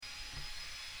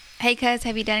Hey, cuz,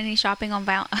 have you done any shopping on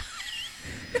Have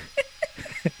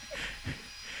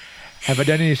I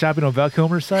done any shopping on Val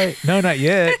Kilmer's site? No, not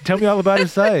yet. Tell me all about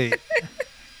his site.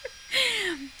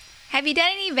 Have you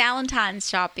done any Valentine's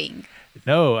shopping?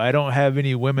 No, I don't have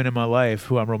any women in my life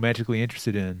who I'm romantically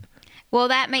interested in. Well,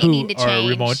 that may need to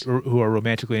change. Who are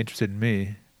romantically interested in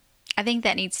me. I think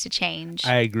that needs to change.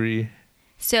 I agree.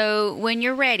 So when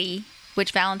you're ready,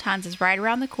 which Valentine's is right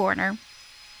around the corner,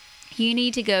 you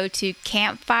need to go to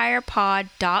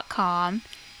campfirepod.com,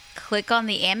 click on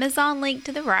the Amazon link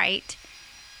to the right,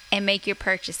 and make your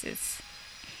purchases.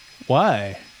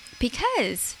 Why?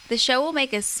 Because the show will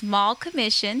make a small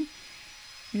commission.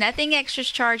 Nothing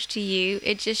extra's charged to you.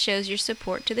 It just shows your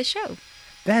support to the show.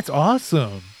 That's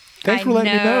awesome. Thanks for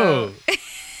letting me know.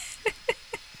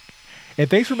 And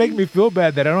thanks for making me feel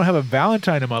bad that I don't have a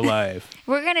Valentine in my life.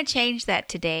 We're going to change that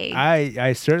today.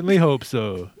 I certainly hope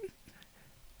so.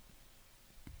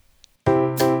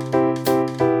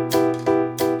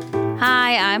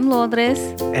 Hi, I'm Lourdes.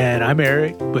 And I'm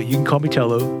Eric, but you can call me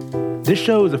Tello. This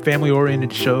show is a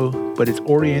family-oriented show, but it's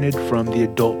oriented from the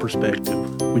adult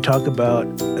perspective. We talk about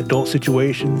adult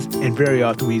situations, and very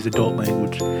often we use adult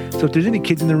language. So if there's any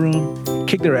kids in the room,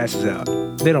 kick their asses out.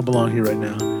 They don't belong here right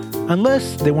now.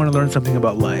 Unless they want to learn something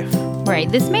about life. Right,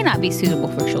 this may not be suitable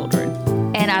for children.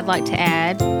 And I'd like to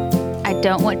add, I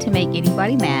don't want to make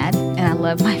anybody mad, and I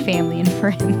love my family and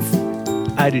friends.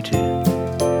 I do too.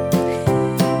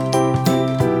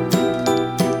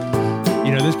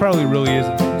 You know, this probably really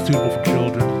isn't suitable for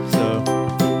children, so...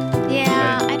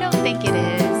 Yeah, I don't think it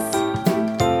is.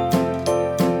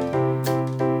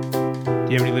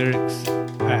 Do you have any lyrics?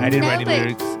 I didn't write any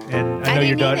lyrics, and I know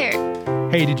your daughter... Either.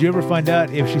 Hey, did you ever find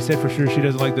out if she said for sure she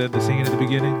doesn't like the singing at the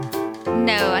beginning?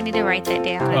 No, I need to write that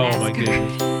down. Oh my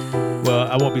goodness. Well,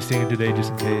 I won't be singing today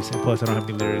just in case, and plus I don't have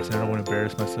any lyrics, and I don't want to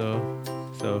embarrass myself.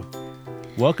 So,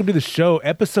 welcome to the show,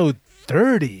 episode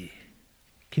 30.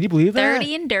 Can you believe that?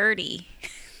 30 and dirty.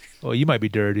 Well, you might be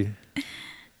dirty.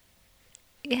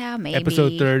 Yeah, maybe.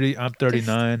 Episode 30. I'm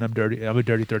 39. I'm dirty. I'm a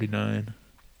dirty 39.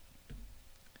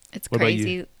 It's what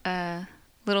crazy.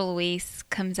 Little Luis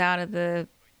comes out of the...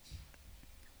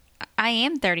 I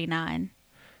am 39.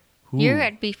 Ooh. You're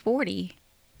at be 40.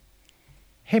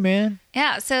 Hey, man.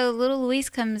 Yeah, so little Luis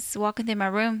comes walking through my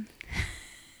room.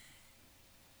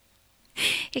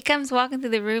 He comes walking through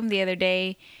the room the other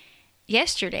day,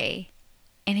 yesterday,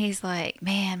 and he's like,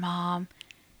 man, Mom,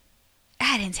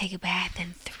 I didn't take a bath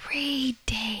in 3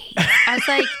 days. I was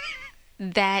like,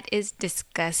 that is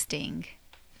disgusting.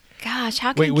 Gosh,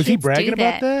 how can Wait, was he kids bragging do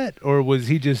about that? Or was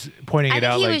he just pointing it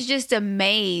out? I think he was just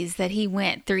amazed that he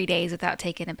went 3 days without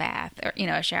taking a bath or,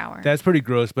 a shower. That's pretty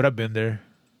gross, but I've been there.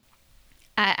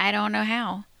 I don't know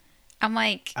how. I'm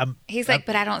like,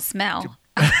 but I don't smell.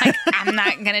 I'm like, I'm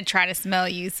not going to try to smell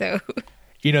you, so.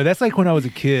 You know, that's like when I was a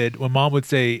kid, when Mom would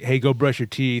say, hey, go brush your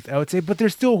teeth. I would say, but they're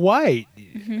still white.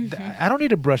 I don't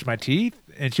need to brush my teeth.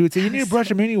 And she would say, you need to brush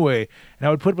them anyway. And I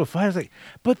would put up a fight. I was like,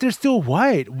 but they're still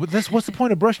white. What's the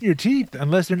point of brushing your teeth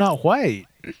unless they're not white?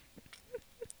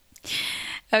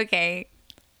 Okay.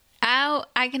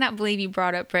 I cannot believe you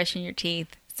brought up brushing your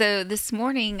teeth. So this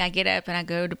morning I get up and I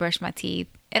go to brush my teeth.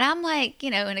 And I'm like,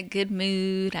 in a good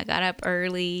mood. I got up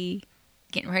early,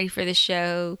 getting ready for the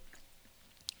show.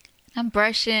 I'm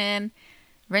brushing,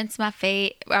 wash my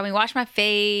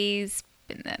face,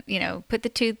 and then, put the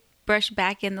toothbrush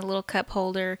back in the little cup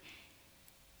holder.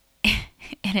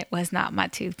 And it was not my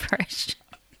toothbrush.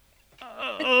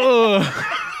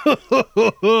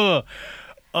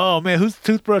 Oh, man, whose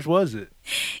toothbrush was it?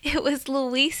 It was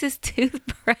Luis's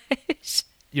toothbrush.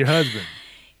 Your husband?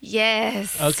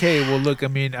 Yes. Okay, well, look, I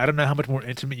mean, I don't know how much more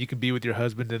intimate you can be with your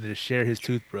husband than to share his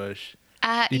toothbrush.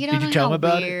 Did you tell him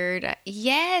about it?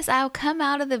 Yes, I'll come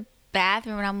out of the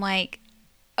bathroom and I'm like,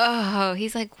 oh,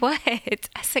 he's like, what? I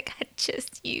was like, I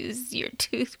just used your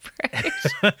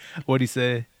toothbrush. What'd he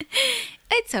say?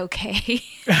 It's okay.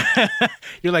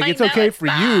 You're like, it's okay for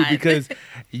you because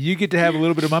you get to have a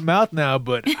little bit of my mouth now,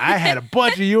 but I had a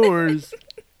bunch of yours.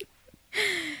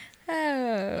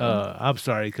 Oh. I'm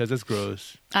sorry, because that's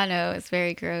gross. I know, it's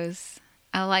very gross.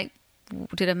 I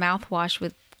did a mouthwash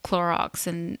with Clorox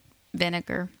and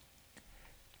vinegar.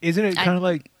 Isn't it kind of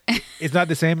like, it's not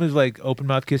the same as like open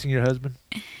mouth kissing your husband?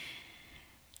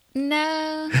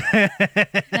 No.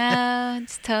 No,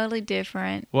 it's totally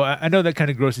different. Well, I know that kind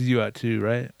of grosses you out too,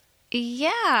 right?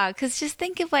 Yeah, because just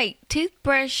think of like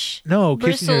toothbrush. No,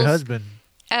 bristles. kissing your husband.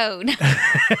 Oh, no.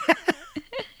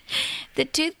 The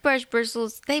toothbrush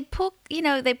bristles, they pull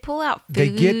out food. They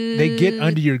get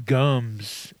under your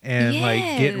gums and like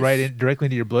get directly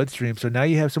into your bloodstream. So now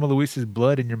you have some of Luis's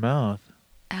blood in your mouth.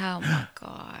 Oh my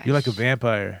gosh. You're like a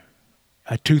vampire.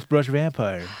 A toothbrush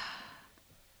vampire.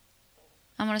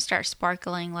 I'm going to start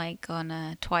sparkling like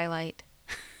on Twilight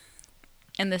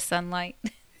in the sunlight.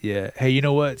 Yeah. Hey, you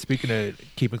know what? Speaking of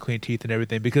keeping clean teeth and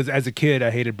everything, because as a kid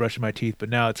I hated brushing my teeth, but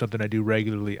now it's something I do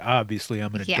regularly. Obviously,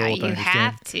 I'm an adult. Yeah, I you understand.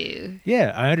 have to.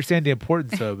 Yeah, I understand the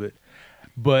importance of it.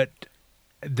 But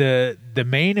the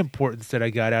main importance that I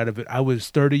got out of it, I was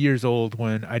 30 years old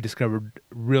when I discovered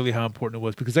really how important it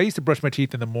was, because I used to brush my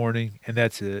teeth in the morning and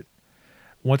that's it.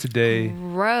 Once a day.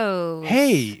 Gross.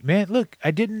 Hey, man, look,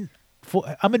 I'm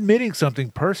admitting something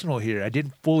personal here. I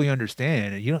didn't fully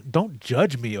understand. You don't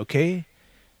judge me, okay?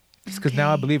 It's because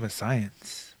now I believe in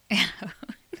science.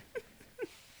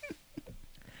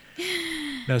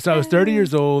 No, so I was 30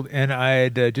 years old, and I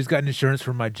had just gotten insurance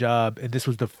for my job, and this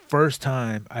was the first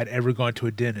time I'd ever gone to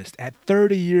a dentist at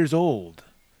 30 years old.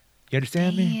 You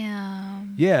understand me?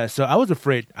 Damn. Yeah, so I was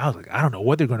afraid. I was like, I don't know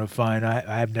what they're going to find.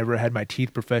 I have never had my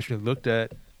teeth professionally looked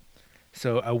at.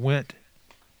 So I went,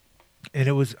 and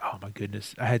it was, oh my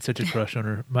goodness, I had such a crush on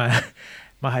her. My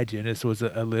hygienist was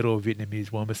a little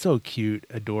Vietnamese woman, so cute,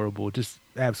 adorable, just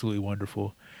absolutely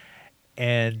wonderful.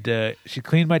 And she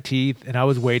cleaned my teeth, and I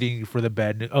was waiting for the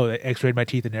bad news. Oh, they x-rayed my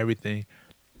teeth and everything.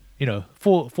 You know,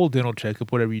 full dental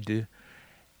checkup, whatever you do.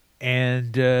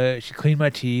 And she cleaned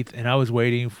my teeth, and I was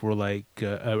waiting for like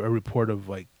a report of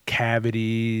like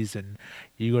cavities, and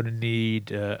you're going to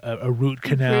need a root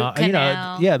canal. Root canal. You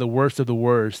know, yeah, the worst of the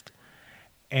worst.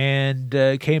 And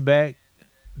came back.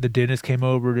 The dentist came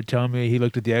over to tell me, he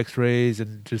looked at the x-rays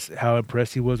and just how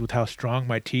impressed he was with how strong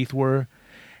my teeth were.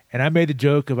 And I made the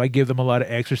joke of I give them a lot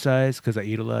of exercise because I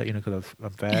eat a lot, you know, because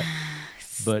I'm fat.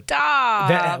 But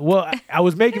Stop. I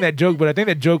was making that joke, but I think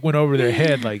that joke went over their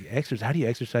head. Like, exercise? How do you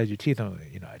exercise your teeth? I'm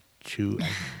like, I chew.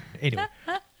 Anyway.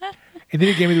 And then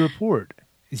he gave me the report.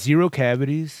 0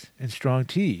 cavities and strong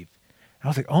teeth. I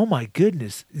was like, oh my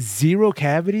goodness, 0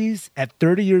 cavities at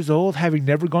 30 years old, having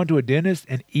never gone to a dentist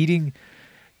and eating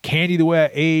candy the way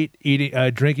I ate,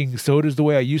 drinking sodas the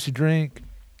way I used to drink.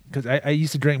 Because I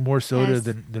used to drink more soda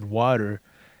than water.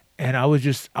 And I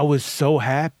was so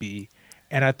happy.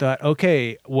 And I thought,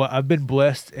 okay, well, I've been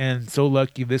blessed and so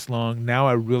lucky this long. Now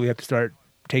I really have to start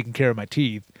taking care of my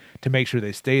teeth to make sure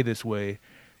they stay this way.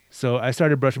 So I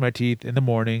started brushing my teeth in the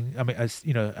morning. I mean, I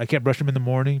can't brush them in the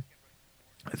morning.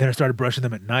 Then I started brushing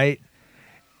them at night.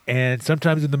 And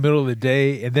sometimes in the middle of the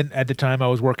day. And then at the time I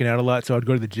was working out a lot, so I'd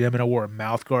go to the gym and I wore a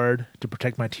mouth guard to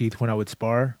protect my teeth when I would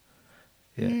spar.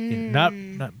 Yeah, not.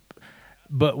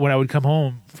 But when I would come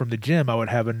home from the gym, I would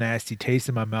have a nasty taste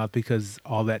in my mouth because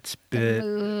all that spit.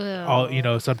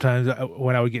 Sometimes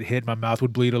when I would get hit, my mouth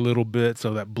would bleed a little bit,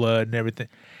 so that blood and everything.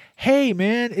 Hey,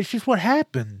 man, it's just what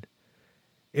happened.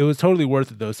 It was totally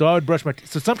worth it though. So I would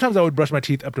sometimes I would brush my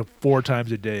teeth up to 4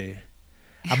 times a day.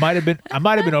 I might have been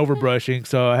over brushing,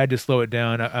 so I had to slow it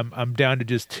down. I'm down to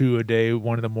just 2 a day,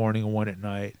 1 in the morning and 1 at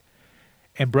night.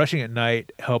 And brushing at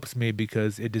night helps me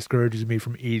because it discourages me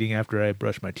from eating after I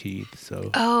brush my teeth. So.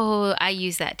 Oh, I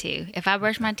use that too. If I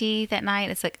brush my teeth at night,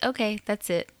 it's like, okay, that's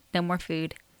it. No more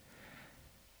food.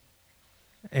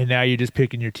 And now you're just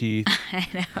picking your teeth. I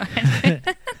know.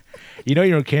 You know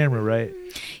you're on camera, right?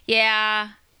 Yeah,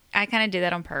 I kind of do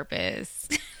that on purpose.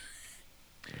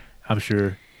 I'm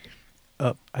sure.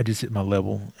 I just hit my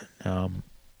level.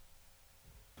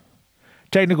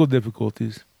 Technical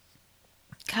difficulties.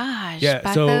 Gosh, yeah,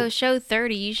 by show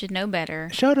 30, you should know better.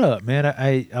 Shut up, man.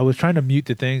 I was trying to mute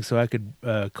the thing so I could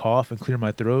cough and clear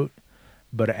my throat,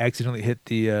 but I accidentally hit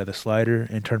the slider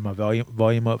and turned my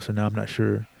volume up, so now I'm not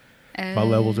sure my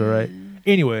levels are right.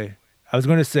 Anyway, I was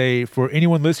going to say, for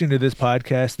anyone listening to this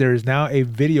podcast, there is now a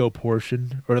video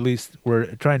portion, or at least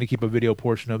we're trying to keep a video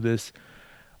portion of this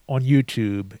on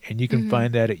YouTube, and you can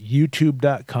find that at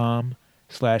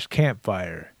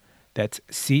youtube.com/campfire. That's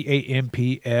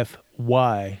CAMPFYRE.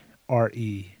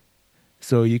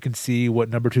 So you can see what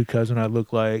number 2 cousin I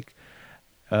look like.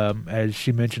 As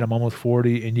she mentioned, I'm almost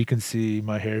 40, and you can see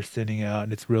my hair thinning out,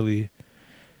 and it's really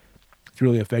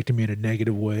affecting me in a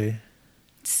negative way.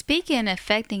 Speaking of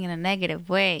affecting in a negative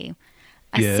way,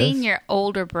 I Yes. seen your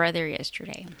older brother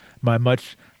yesterday. My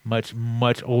much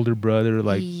older brother,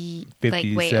 like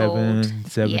 57, way old.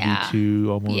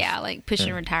 72, almost. Yeah, like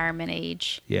pushing retirement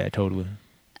age. Yeah, totally.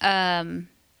 And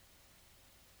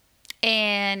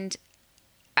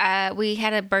we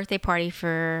had a birthday party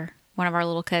for one of our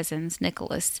little cousins,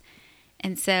 Nicholas.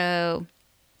 And so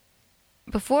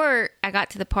before I got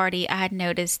to the party, I had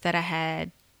noticed that I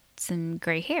had some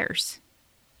gray hairs.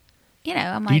 You know,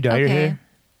 I'm Do you like, dye your okay. hair?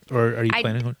 Or are you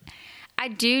planning on? I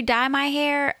do dye my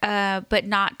hair, but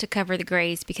not to cover the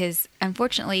grays because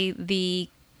unfortunately the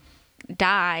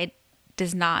dye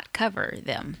does not cover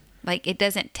them. Like it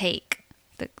doesn't take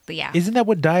Yeah. Isn't that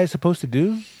what dye is supposed to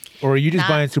do? Or are you just Not-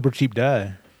 buying super cheap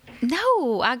dye?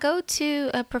 No, I go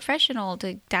to a professional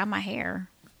to dye my hair.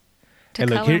 To Hey,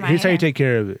 look, color my here's how hair. you take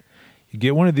care of it. You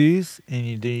get one of these, and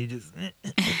you just...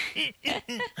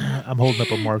 I'm holding up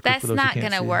a marker That's for those not who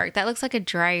can't gonna see. work. That looks like a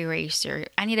dry eraser.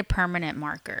 I need a permanent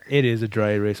marker. It is a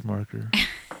dry erase marker.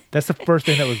 That's the first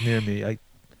thing that was near me. I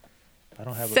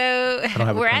don't have So don't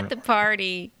have a we're at the permanent-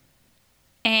 party,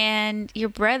 and your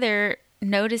brother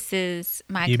notices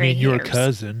my You gray mean your hairs.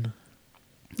 cousin?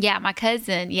 Yeah, my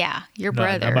cousin. Yeah, your No,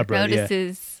 not brother, my brother, yeah.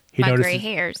 notices He my notices- gray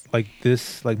hairs. Like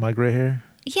this? Like my gray hair?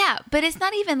 Yeah, but it's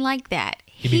not even like that.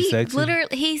 You mean sexy?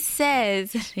 Literally, he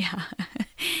says, yeah,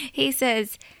 he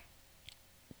says,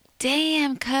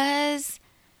 "Damn, cuz,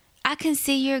 I can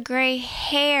see your gray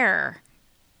hair."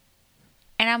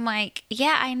 And I'm like,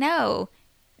 "Yeah, I know.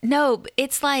 No, but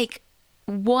it's like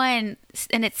one,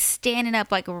 and it's standing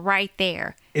up like right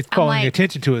there. It's I'm calling like,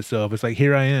 attention to itself. It's like,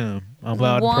 here I am. I'm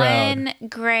loud and proud. one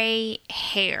gray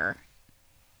hair."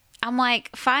 I'm like,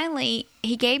 finally,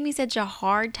 he gave me such a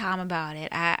hard time about it.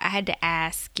 I had to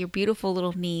ask your beautiful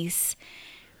little niece,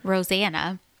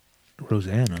 Rosanna.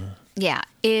 Rosanna. Yeah,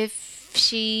 if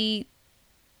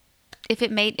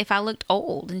I looked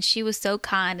old, and she was so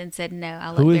kind and said no. I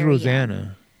look Who is very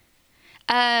Rosanna?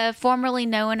 young. Formerly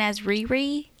known as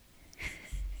Riri.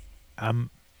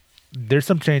 There's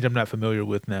some change I'm not familiar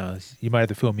with now. You might have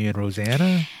to fill me in.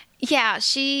 Rosanna? Yeah,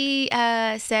 she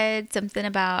said something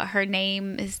about her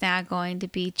name is now going to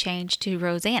be changed to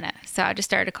Rosanna. So I just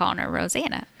started calling her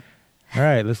Rosanna. All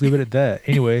right, let's leave it at that.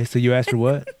 Anyway, so you asked her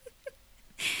what?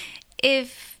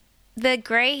 If the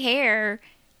gray hair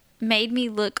made me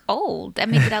look old. I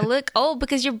mean, did I look old?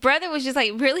 Because your brother was just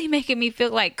like really making me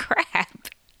feel like crap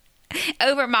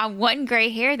over my one gray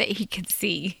hair that he could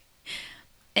see.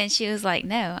 And she was like,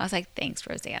 no. I was like, thanks,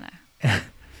 Rosanna.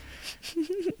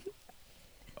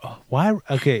 Why?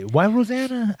 Okay, why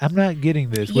Rosanna? I'm not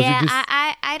getting this. Was Yeah, it just...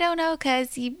 I don't know,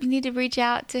 because you need to reach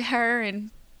out to her,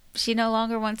 and she no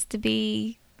longer wants to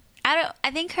be. I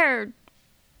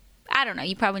don't know.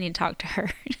 You probably need to talk to her.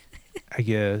 I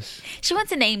guess. She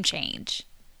wants a name change.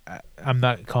 I'm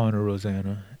not calling her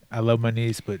Rosanna. I love my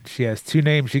niece, but she has two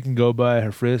names she can go by,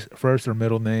 her first or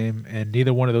middle name, and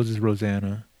neither one of those is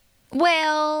Rosanna.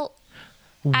 Well,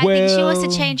 I think she wants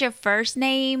to change her first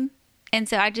name, and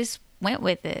so I just went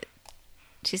with it.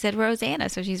 She said Rosanna,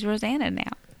 so she's Rosanna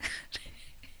now.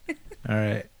 All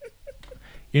right.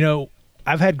 You know,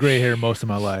 I've had gray hair most of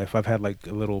my life. I've had like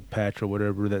a little patch or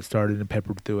whatever that started and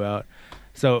peppered throughout.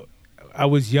 So I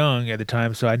was young at the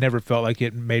time, so I never felt like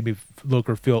it made me look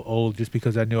or feel old just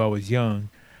because I knew I was young.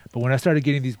 But when I started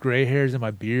getting these gray hairs in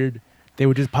my beard, they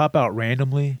would just pop out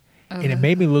randomly, and it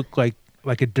made me look like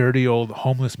a dirty old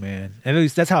homeless man. And at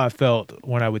least that's how I felt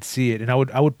when I would see it. And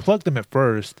I would pluck them at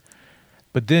first,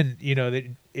 but then, you know,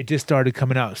 it just started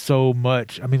coming out so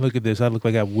much. I mean, look at this. I look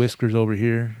like I have whiskers over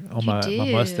here on my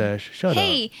mustache. Shut up.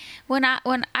 Hey, when I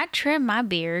trim my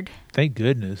beard, Thank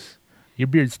goodness. Your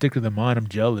beard's thicker than mine. I'm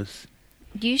jealous.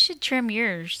 you should trim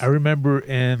yours. I remember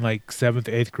in like 7th,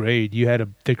 8th grade, you had a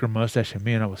thicker mustache than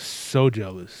me, and I was so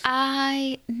jealous.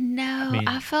 I know. I mean-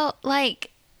 I felt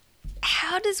like,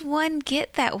 how does one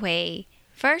get that way?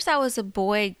 First, I was a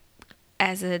boy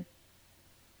as a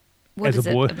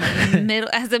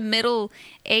middle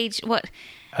age. What?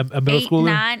 A middle 8, schooler?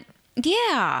 9.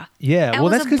 Yeah. Yeah, I well,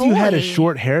 was that's a because you had a boy.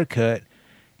 short haircut,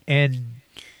 and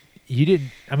you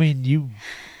didn't. I mean,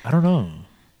 I don't know.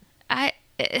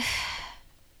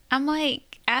 I'm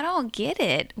like, I don't get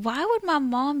it. Why would my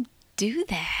mom do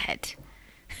that?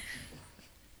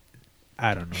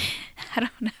 I don't know. I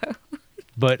don't know.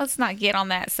 But Let's not get on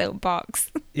that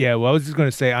soapbox. yeah, well, I was just going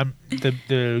to say,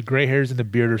 the gray hairs and the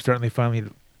beard are finally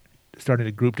starting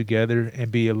to group together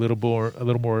and be a little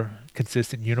more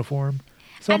consistent uniform.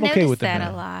 So I'm I okay with noticed them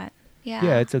that now. a lot. Yeah.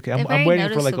 Yeah, it's okay. They're I'm very waiting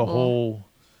for like a noticeable.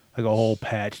 whole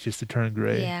patch just to turn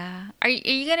gray. Yeah. Are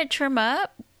you gonna trim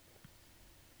up?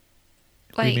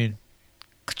 What do you mean?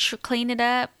 Clean it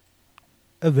up?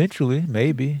 Eventually,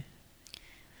 maybe.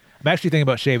 I'm actually thinking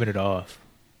about shaving it off.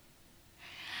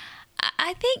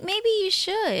 I think maybe you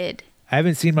should. I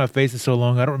haven't seen my face in so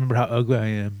long. I don't remember how ugly I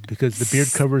am because the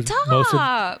beard covers most of.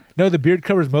 Stop. No, the beard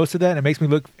covers most of that, and it makes me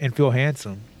look and feel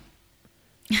handsome.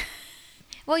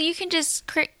 Well, you can just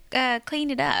clean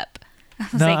it up. I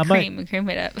was No, like I might- cream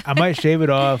it up. I might shave it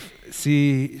off,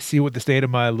 see what the state of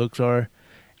my looks are,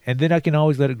 and then I can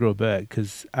always let it grow back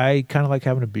because I kind of like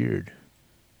having a beard.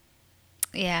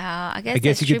 Yeah, I guess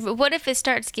guess that's you true. could- But what if it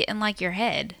starts getting like your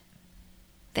head?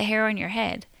 The hair on your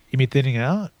head. You mean thinning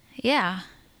out? Yeah.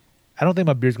 I don't think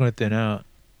my beard's going to thin out.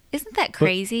 Isn't that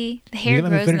crazy? The hair you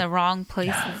let me grows in finish- the wrong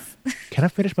places. Can I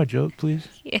finish my joke, please?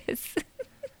 Yes.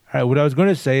 All right, what I was going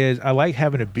to say is I like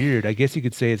having a beard. I guess you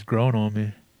could say it's grown on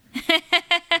me.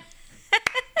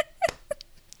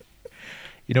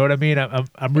 You know what I mean?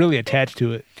 I'm really attached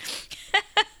to it.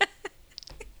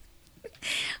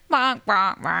 Bonk,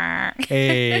 bonk, bonk.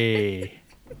 Hey.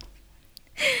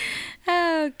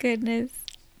 Oh, goodness.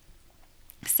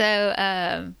 So,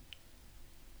 I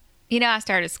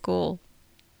started school.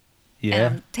 And Yeah.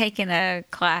 I'm taking a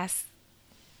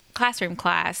classroom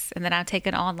class, and then I take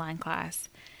an online class.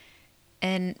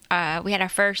 And we had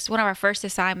one of our first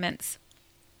assignments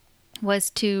was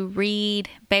to read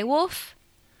Beowulf.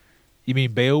 You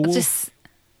mean Beowulf? Just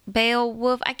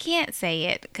Beowulf. I can't say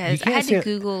it because You I can't had say to it.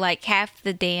 Google like half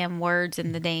the damn words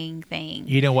in the dang thing.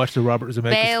 You didn't watch the Robert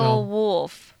Zemeckis film?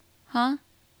 Beowulf. Huh?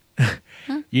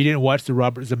 You didn't watch the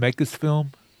Robert Zemeckis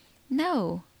film?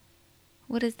 No.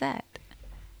 What is that?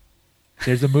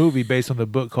 There's a movie based on the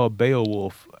book called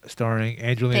Beowulf, starring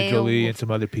Angelina Jolie Beowulf. and some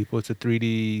other people. It's a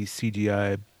 3D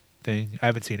CGI thing. I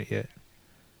haven't seen it yet.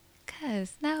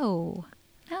 Cause no,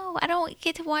 I don't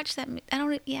get to watch that. I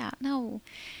don't. Yeah, no.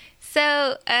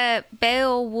 So,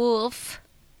 Beowulf,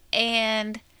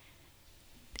 and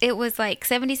it was like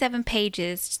 77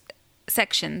 pages,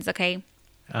 sections. Okay,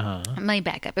 Uh-huh. let me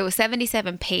back up. It was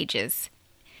 77 pages,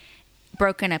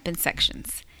 broken up in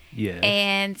sections. Yes.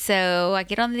 And so I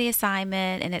get on the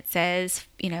assignment, and it says,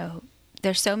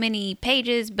 there's so many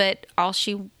pages, but all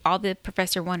the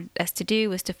professor wanted us to do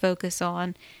was to focus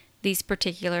on these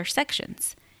particular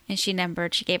sections. And she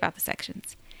gave out the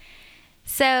sections.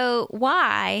 So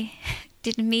why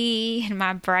did me and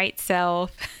my bright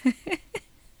self,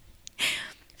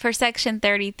 for section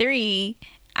 33,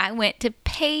 I went to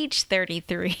page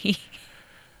 33.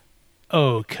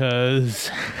 Oh,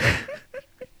 cuz.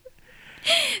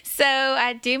 So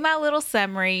I do my little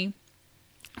summary,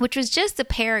 which was just a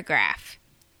paragraph,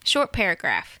 short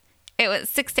paragraph. It was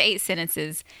 6 to 8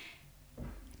 sentences.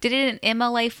 Did it in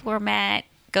MLA format,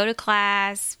 go to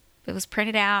class. It was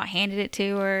printed out, handed it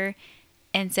to her.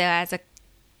 And so as a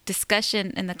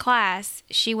discussion in the class,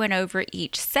 she went over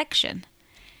each section.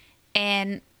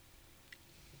 And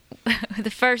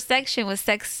the first section was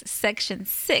section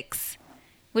 6,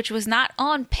 which was not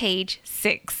on page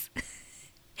 6.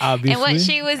 Obviously. And what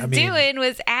she was doing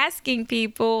was asking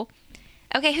people,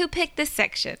 okay, who picked this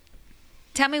section?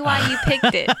 Tell me why you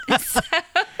picked it. So,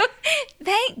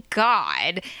 thank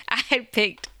God I had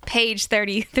picked page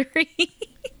 33.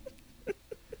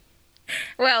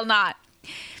 Well, not.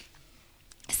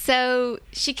 So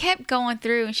she kept going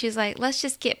through, and she's like, let's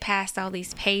just get past all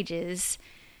these pages.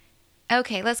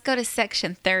 Okay, let's go to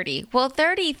section 30. Well,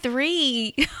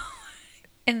 33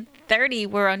 and 30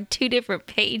 were on 2 different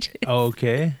pages.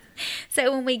 Okay. So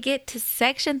when we get to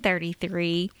section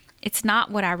 33, it's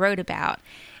not what I wrote about.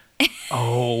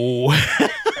 Oh.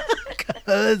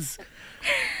 Cuz.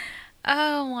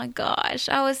 Oh my gosh.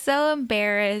 I was so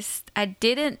embarrassed.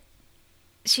 When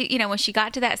she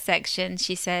got to that section,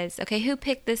 she says, okay, who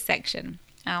picked this section?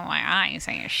 I'm like, I ain't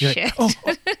saying You're shit.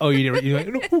 like, oh, you didn't. You're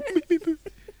like,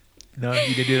 no,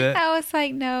 you didn't do that? I was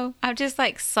like, no. I'm just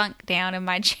like sunk down in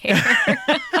my chair.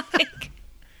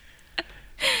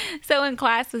 So when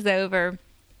class was over,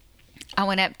 I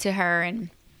went up to her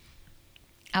and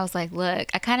I was like,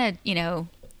 look, I kind of,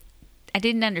 I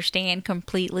didn't understand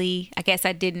completely. I guess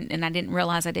I didn't, and I didn't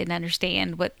realize I didn't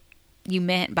understand what you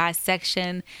meant by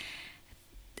section.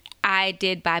 I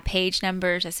did by page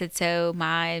numbers. I said, so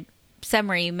my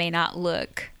summary may not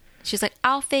look. She's like,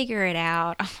 I'll figure it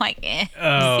out. I'm like,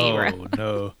 Oh, 0.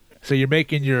 no. So you're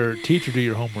making your teacher do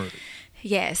your homework.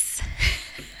 Yes.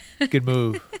 Good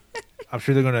move. I'm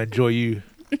sure they're going to enjoy you.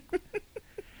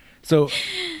 So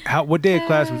what day of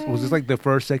class was this, like the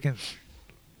first, second,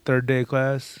 third day of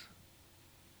class?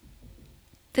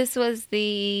 This was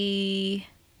the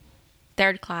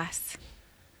 3rd class.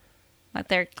 My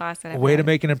 3rd class that I Way to had.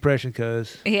 make an impression,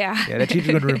 cuz. Yeah. Yeah, that teacher's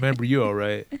going to remember you all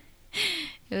right.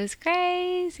 It was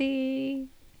crazy.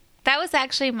 That was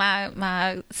actually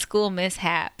my school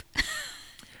mishap.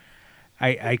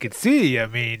 I could see. I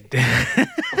mean,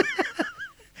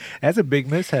 that's a big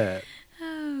mishap.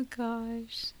 Oh,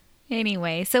 gosh.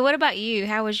 Anyway, so what about you?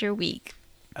 How was your week?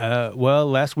 Well,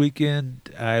 last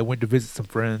weekend I went to visit some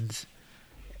friends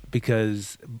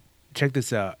because, check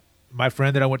this out. My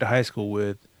friend that I went to high school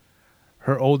with,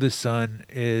 her oldest son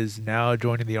is now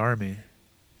joining the Army.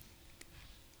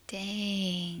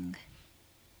 Dang.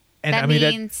 And That I mean,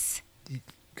 means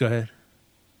go ahead.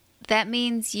 that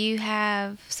means you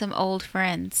have some old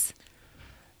friends.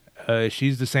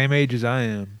 She's the same age as I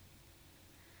am.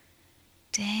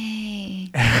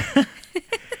 Dang.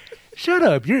 Shut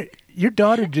up. Your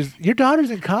daughter's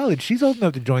in college. She's old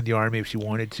enough to join the Army if she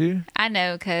wanted to. I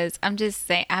know, because I'm just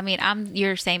saying, I mean, I'm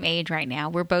your same age right now.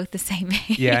 We're both the same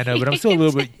age. Yeah, I know, but I'm still a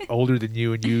little bit older than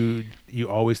you, and you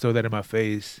always throw that in my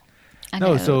face. I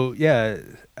know. No, so yeah,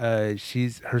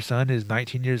 her son is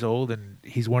 19 years old, and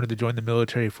he's wanted to join the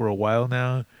military for a while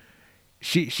now.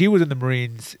 She was in the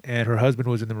Marines, and her husband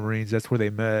was in the Marines. That's where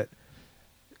they met.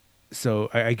 So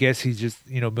I guess he's just,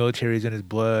 military is in his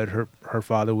blood. Her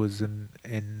father was in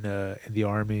the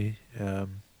Army.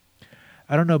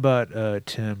 I don't know about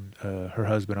Tim, her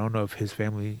husband. I don't know if his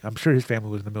family. I'm sure his family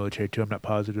was in the military too. I'm not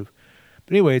positive.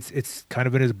 But anyway, it's kind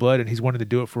of in his blood, and he's wanted to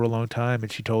do it for a long time.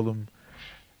 And she told him,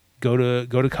 go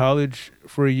to college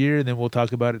for a year, and then we'll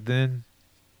talk about it then.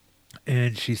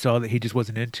 And she saw that he just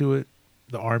wasn't into it.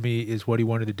 The Army is what he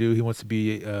wanted to do. He wants to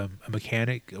be a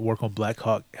mechanic, work on Black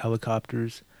Hawk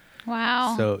helicopters.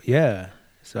 Wow. So yeah.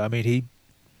 So I mean,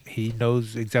 he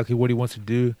knows exactly what he wants to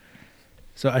do.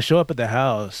 So I show up at the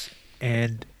house,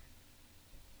 and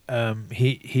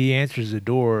he answers the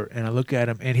door, and I look at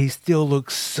him, and he still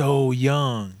looks so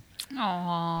young.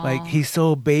 Aww. Like, he's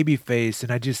so baby faced,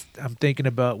 and I'm thinking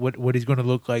about what he's going to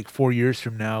look like 4 years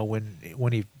from now when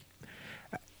he.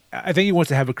 I think he wants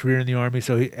to have a career in the Army,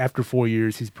 so after 4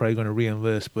 years, he's probably going to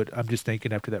re-enlist. But I'm just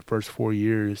thinking after that first 4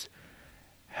 years,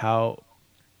 how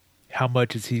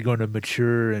much is he going to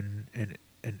mature and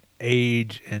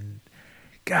age, and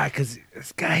God, because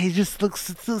this guy, he just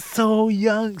looks so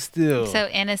young still, so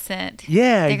innocent.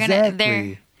 Yeah,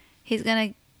 exactly.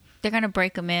 They're gonna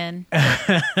break him in.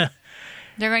 They're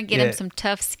gonna get him some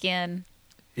tough skin.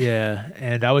 Yeah,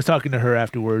 and I was talking to her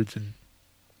afterwards, and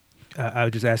I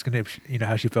was just asking if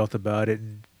how she felt about it,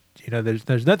 and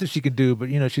there's nothing she can do, but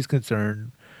she's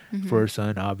concerned for her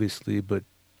son, obviously, but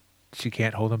she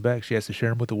can't hold him back. She has to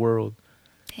share him with the world.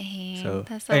 Dang,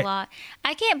 that's a lot.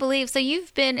 I can't believe. So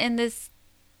you've been in this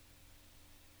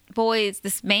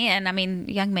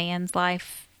young man's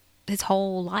life, his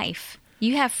whole life.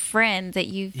 You have friends that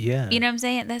you know what I'm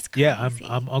saying? That's crazy. Yeah,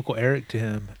 I'm Uncle Eric to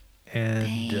him,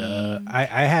 and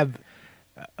I have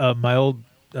my old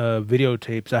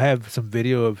videotapes. I have some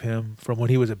video of him from when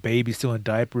he was a baby, still in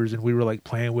diapers, and we were like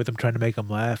playing with him, trying to make him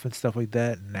laugh and stuff like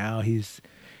that. And now he's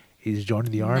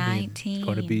joining the Army, 19. and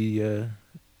going to be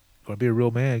a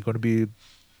real man, going to be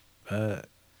an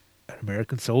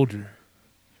American soldier.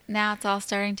 Now it's all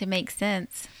starting to make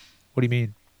sense. What do you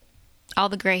mean? All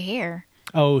the gray hair.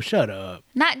 Oh, shut up.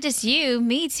 Not just you,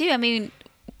 me too. I mean,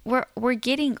 we're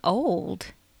getting old.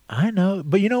 I know,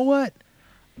 but you know what?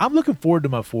 I'm looking forward to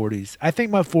my 40s. I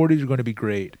think my 40s are going to be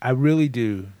great. I really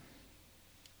do.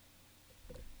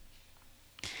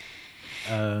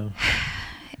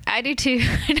 I do too.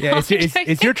 Yeah,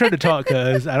 it's your turn to talk,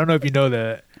 cuz I don't know if you know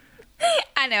that.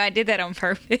 I know, I did that on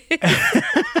purpose.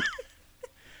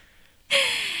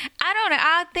 I don't know.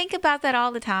 I think about that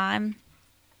all the time.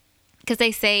 Because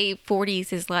they say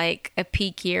 40s is like a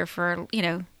peak year for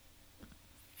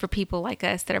people like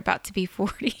us that are about to be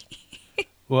 40.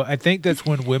 Well, I think that's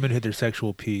when women hit their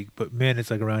sexual peak, but men,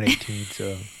 it's like around 18,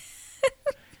 so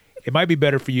it might be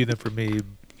better for you than for me,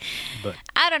 but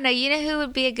I don't know. You know who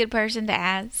would be a good person to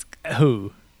ask?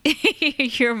 Who?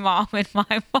 Your mom and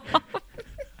my mom.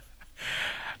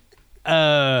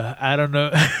 I don't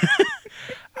know.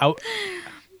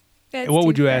 What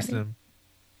would you ask them?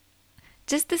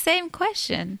 Just the same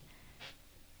question.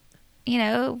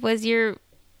 Was your...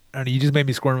 I don't know, you just made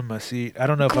me squirm in my seat. I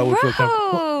don't know if I would feel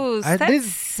comfortable. That's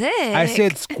sick. I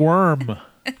said squirm.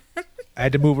 I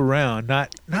had to move around,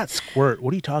 not squirt.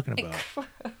 What are you talking about?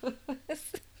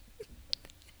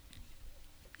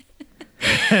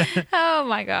 Oh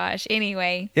my gosh.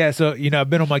 Anyway. Yeah, so I've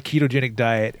been on my ketogenic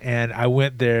diet, and I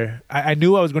went there. I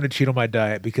knew I was going to cheat on my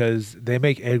diet because they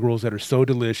make egg rolls that are so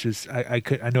delicious. I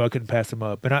knew I couldn't pass them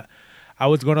up, and I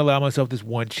was going to allow myself this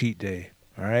one cheat day.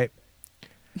 All right.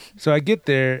 So I get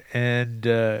there, and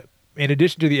in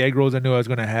addition to the egg rolls I knew I was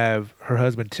going to have, her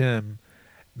husband Tim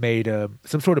made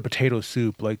some sort of potato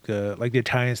soup, like the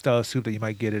Italian style soup that you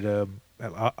might get at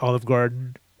Olive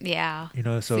Garden. Yeah.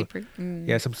 Yeah,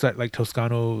 some sort like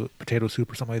Toscano potato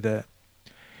soup or something like that.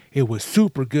 It was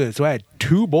super good. So I had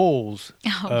 2 bowls.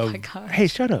 Oh my gosh. Hey,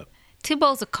 shut up. 2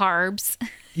 bowls of carbs.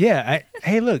 Yeah.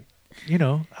 Hey, look,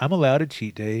 I'm allowed a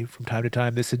cheat day from time to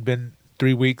time. This had been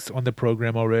 3 weeks on the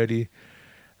program already.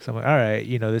 So I'm like, all right,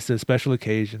 this is a special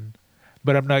occasion,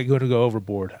 but I'm not going to go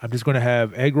overboard. I'm just going to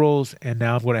have egg rolls, and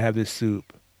now I'm going to have this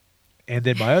soup. And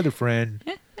then my other friend,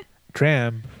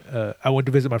 Tram, I went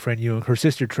to visit my friend Ewing, her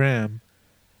sister Tram,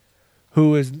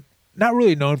 who is not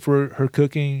really known for her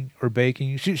cooking or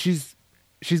baking. She's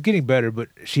getting better, but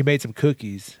she made some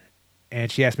cookies,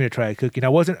 and she asked me to try a cookie. And I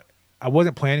wasn't I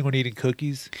wasn't planning on eating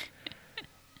cookies.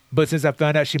 But since I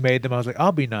found out she made them, I was like,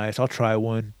 I'll be nice. I'll try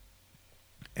one.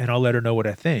 And I'll let her know what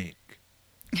I think.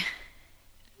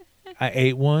 I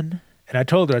ate one. And I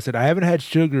told her, I said, I haven't had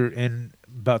sugar in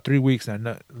about 3 weeks now.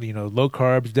 No, low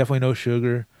carbs, definitely no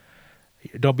sugar.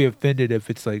 Don't be offended if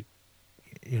it's like,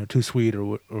 too sweet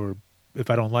or if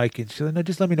I don't like it. She said, no,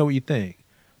 just let me know what you think.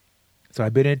 So I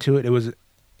bit into it. It was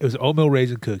an oatmeal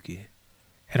raisin cookie.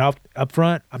 And up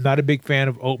front, I'm not a big fan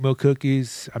of oatmeal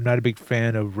cookies. I'm not a big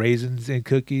fan of raisins in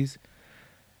cookies.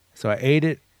 So I ate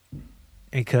it.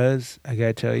 And cuz, I got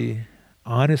to tell you,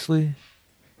 honestly,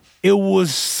 it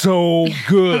was so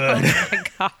good. Oh my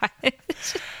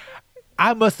gosh.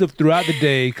 I must have, throughout the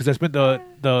day, because I spent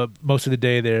the most of the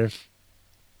day there,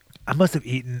 I must have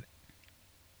eaten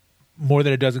more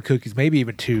than a dozen cookies, maybe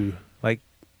even 2, like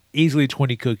easily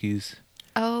 20 cookies.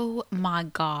 Oh my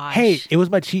gosh. Hey, it was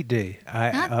my cheat day.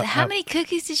 How many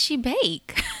cookies did she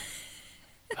bake?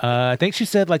 I think she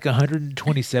said like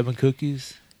 127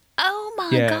 cookies. Oh my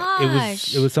Yeah,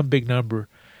 gosh. it was some big number.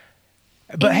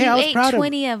 But and hey, you I was ate proud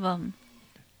 20 of them.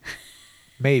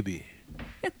 Maybe.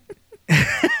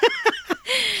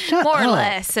 More or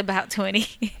less about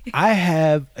 20. I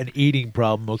have an eating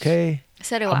problem, okay?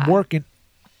 So do I'm I. working.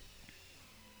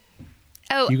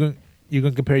 Oh, You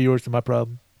gonna compare yours to my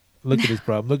problem? Look at this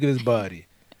problem. Look at his body.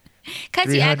 because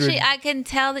you 300 actually, I can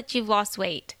tell that you've lost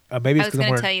weight. Maybe I it's was because I'm going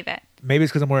to wearing. tell you that. Maybe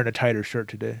it's because I'm wearing a tighter shirt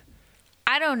today.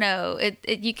 I don't know.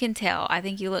 You can tell. I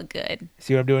think you look good.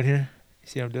 See what I'm doing here?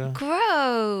 See what I'm doing?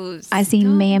 Gross. I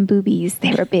seen man boobies.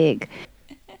 They were big.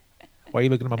 Why are you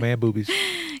looking at my man boobies?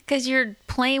 Because you're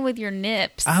playing with your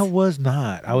nips. I was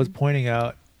not. I was pointing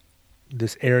out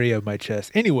this area of my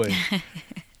chest. Anyway,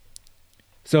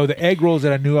 so the egg rolls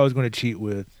that I knew I was going to cheat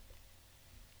with,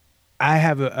 I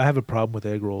have a problem with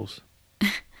egg rolls.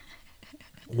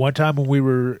 One time when we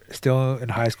were still in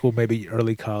high school, maybe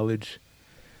early college,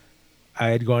 I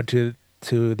had gone to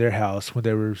their house when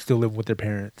they were still living with their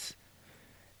parents,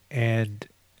 and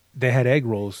they had egg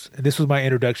rolls. And this was my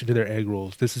introduction to their egg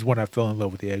rolls. This is when I fell in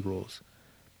love with the egg rolls.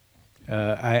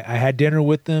 I had dinner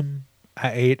with them.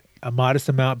 I ate a modest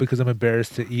amount because I'm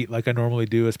embarrassed to eat like I normally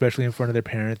do, especially in front of their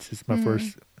parents. It's my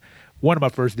one of my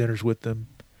first dinners with them.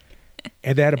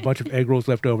 And they had a bunch of egg rolls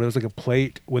left over. It was like a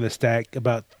plate with a stack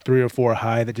about 3 or 4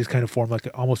 high that just kind of formed like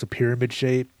almost a pyramid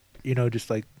shape, just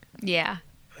like, Yeah.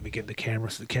 let me get in the camera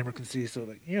so the camera can see. So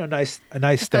like, a nice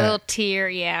A stack. little tear,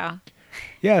 yeah.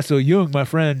 Yeah, so Jung, my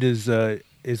friend, is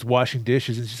washing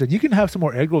dishes, and she said, you can have some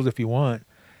more egg rolls if you want.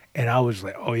 And I was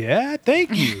like, oh yeah,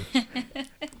 thank you.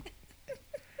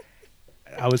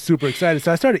 I was super excited.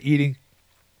 So I started eating,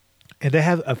 and they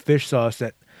have a fish sauce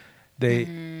that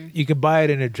you can buy it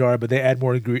in a jar, but they add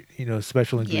more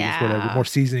special ingredients, Yeah. whatever, more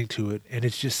seasoning to it. And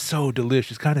it's just so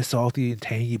delicious, kind of salty and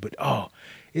tangy, but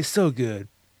it's so good.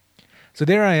 So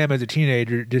there I am as a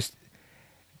teenager, just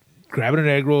grabbing an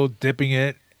egg roll, dipping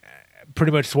it,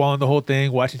 pretty much swallowing the whole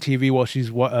thing, watching TV while she's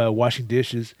washing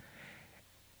dishes.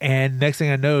 And next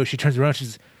thing I know, she turns around,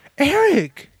 she's,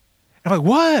 Eric! I'm like,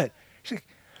 what? She's like,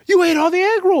 you ate all the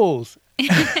egg rolls.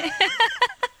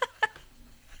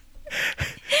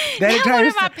 Now what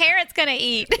are my parents going to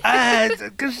eat?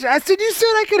 'Cause I said, you said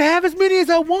I could have as many as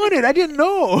I wanted. I didn't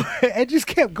know. I just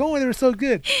kept going. They were so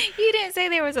good. You didn't say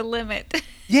there was a limit.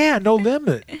 Yeah, no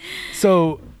limit.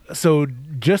 So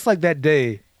just like that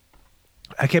day,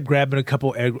 I kept grabbing a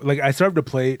couple I served a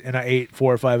plate and I ate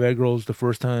 4 or 5 egg rolls the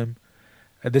first time.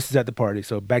 This is at the party,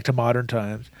 so back to modern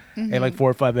times. I ate like 4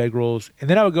 or 5 egg rolls. And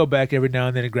then I would go back every now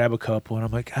and then and grab a couple. And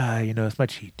I'm like, it's my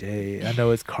cheat day. I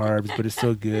know it's carbs, but it's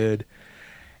so good.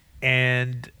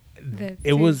 And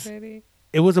it was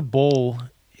a bowl,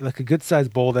 like a good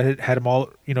sized bowl that had them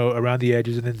all, around the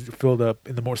edges and then filled up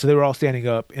in the more. So they were all standing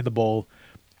up in the bowl.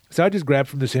 So I just grabbed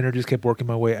from the center, just kept working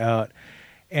my way out.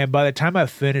 And by the time I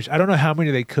finished, I don't know how many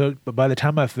they cooked, but by the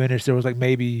time I finished, there was like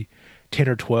maybe 10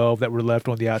 or 12 that were left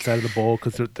on the outside of the bowl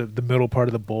because the middle part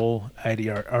of the bowl I had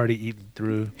already eaten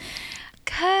through.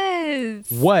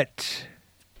 What?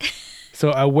 So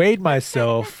I weighed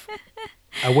myself.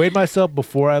 I weighed myself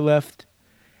before I left,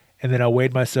 and then I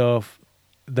weighed myself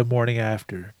the morning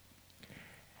after.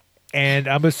 And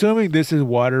I'm assuming this is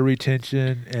water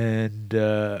retention and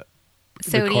sodium,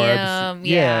 the carbs.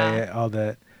 Yeah, all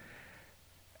that.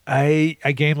 I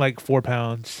gained like 4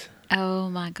 pounds. Oh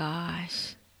my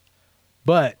gosh.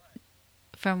 But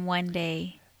from one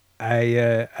day.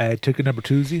 I took a number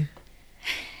twosie,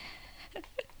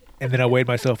 and then I weighed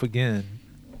myself again.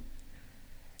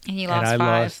 And you lost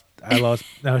 5. I lost.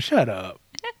 Now shut up.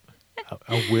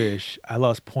 I wish I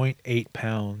lost 0.8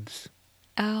 pounds.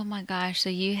 Oh my gosh! So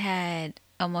you had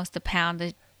almost a pound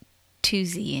of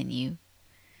toozy in you.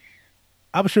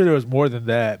 I'm sure there was more than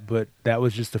that, but that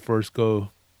was just the first go.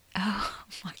 Oh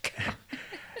my God.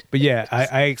 But yeah,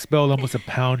 I expelled almost a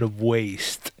pound of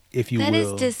waste, if you will. That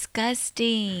is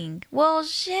disgusting. Well,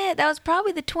 shit, that was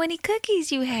probably the 20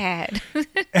 cookies you had.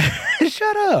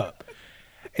 Shut up.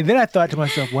 And then I thought to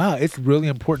myself, wow, it's really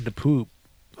important to poop,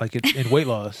 like it's in weight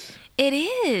loss. It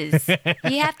is.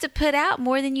 You have to put out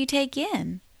more than you take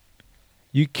in.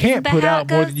 You can't put out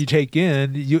more than you take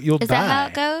in. You'll die. Is that how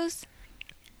it goes?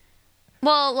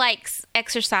 Well, like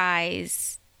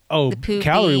exercise. Oh,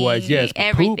 calorie-wise, yes.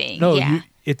 Everything. No, yeah.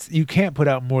 you can't put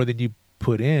out more than you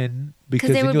put in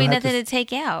because there would you'll be have nothing to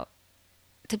take out,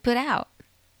 to put out.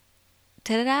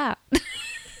 Put it out.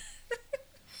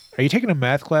 Are you taking a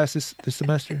math class this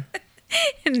semester?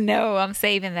 No, I'm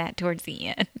saving that towards the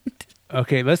end.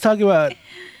 Okay, let's talk about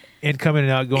incoming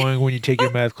and outgoing when you take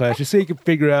your math class, just so you can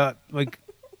figure out, like,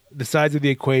 the sides of the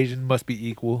equation must be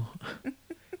equal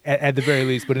at the very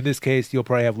least. But in this case, you'll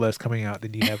probably have less coming out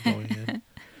than you have going in.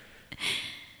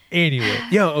 Anyway,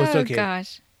 it's okay. Oh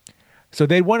gosh. So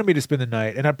they wanted me to spend the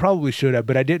night, and I probably should have,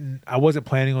 but I didn't. I wasn't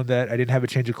planning on that. I didn't have a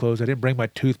change of clothes. I didn't bring my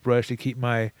toothbrush to keep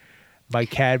my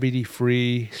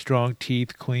cavity-free, strong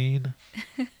teeth clean.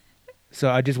 So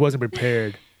I just wasn't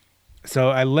prepared. So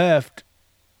I left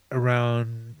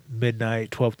around midnight,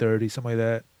 12:30, something like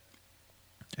that.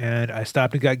 And I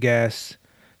stopped and got gas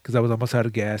because I was almost out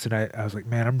of gas. And I was like,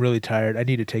 man, I'm really tired. I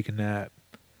need to take a nap.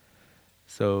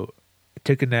 So I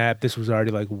took a nap. This was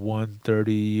already like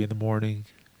 1:30 in the morning.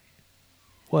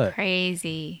 What?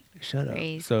 Crazy. Shut up.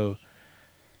 Crazy. So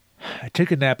I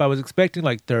took a nap. I was expecting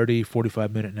like 30,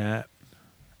 45-minute nap.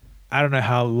 I don't know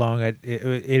how long. It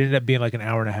ended up being like an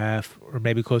hour and a half or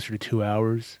maybe closer to 2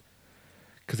 hours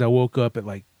because I woke up at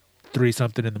like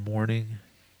 3-something in the morning.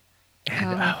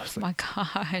 And I was like, my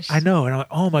gosh. I know. And I'm like,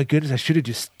 oh my goodness, I should have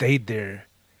just stayed there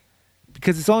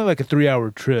because it's only like a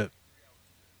 3-hour trip.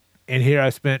 And here I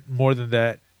spent more than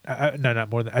that. No, not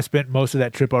more than I spent most of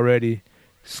that trip already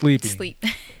sleeping.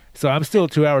 So I'm still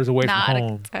 2 hours away from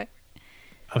home.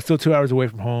 I'm still 2 hours away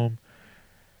from home.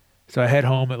 So I head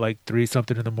home at like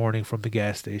 3-something in the morning from the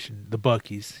gas station, the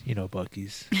Buc-ee's. You know,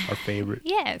 Buc-ee's, our favorite.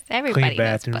 Yes, everybody Clean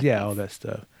bathrooms, knows yeah, all that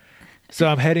stuff. So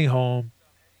I'm heading home,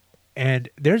 and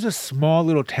there's a small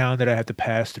little town that I have to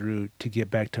pass through to get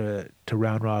back to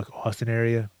Round Rock, Austin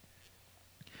area.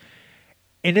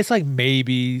 And it's like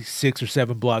maybe 6 or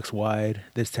 7 blocks wide,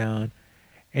 this town.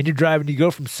 And you're driving, you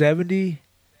go from 70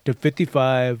 to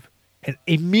 55 and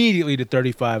immediately to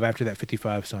 35 after that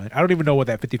 55 sign. I don't even know what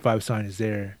that 55 sign is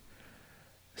there.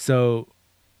 So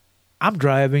I'm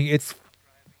driving. It's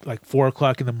like 4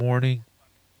 o'clock in the morning.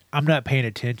 I'm not paying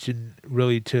attention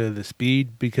really to the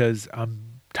speed because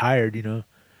I'm tired, you know.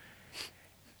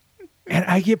 And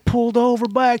I get pulled over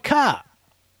by a cop.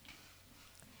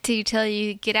 Do you tell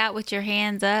you get out with your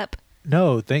hands up?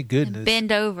 No, thank goodness. And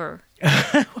bend over.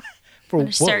 For I'm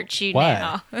gonna search you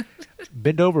Why? now.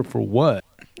 Bend over for what?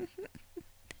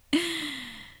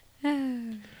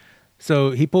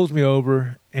 So he pulls me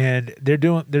over, and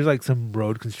there's like some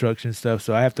road construction stuff,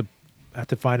 so I have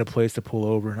to find a place to pull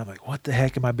over, and I'm like, what the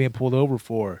heck am I being pulled over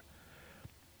for?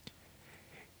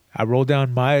 I roll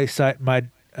down my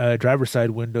driver's side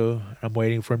window. I'm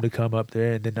waiting for him to come up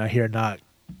there, and then I hear a knock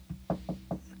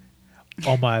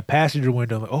on my passenger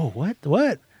window. I'm like, oh, what?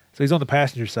 So he's on the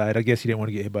passenger side. I guess he didn't want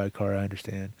to get hit by a car. I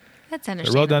understand. That's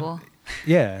understandable.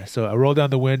 So I roll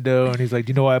down the window, and he's like,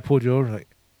 do you know why I pulled you over? I'm like,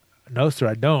 no, sir,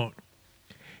 I don't.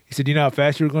 He said, do you know how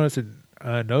fast you were going? I said,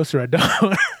 no, sir, I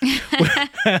don't.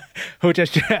 Which I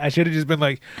should have just been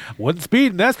like, wasn't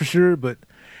speeding, that's for sure. But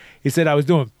he said I was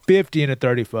doing 50 and a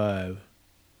 35.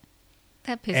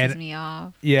 That pisses me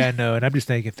off. Yeah, I know. And I'm just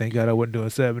thinking, thank God I wasn't doing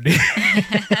 70.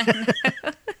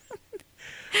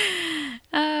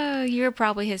 Oh, you were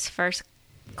probably his first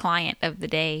client of the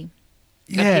day.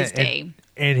 Yeah, his day.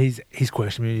 And he's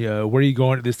questioning me, where are you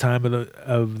going at this time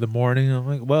of the morning? I'm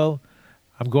like, well,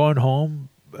 I'm going home.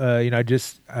 I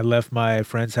left my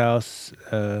friend's house.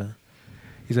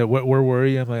 He said, where were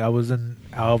you? I'm like, I was in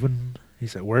Alvin. He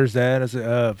said, where's that? I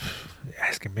said,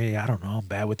 asking me, I don't know. I'm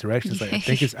bad with directions. Like, I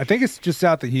think it's just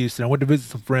south of Houston. I went to visit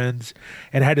some friends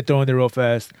and I had to throw in there real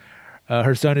fast.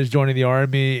 Her son is joining the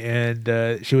Army,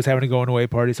 and she was having a going away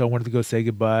party, so I wanted to go say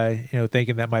goodbye,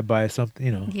 thinking that might buy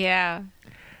something, Yeah.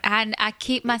 And I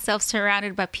keep myself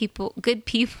surrounded by good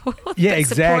people yeah, that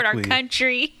exactly. support our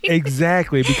country.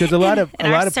 Exactly, because a lot of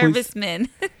servicemen.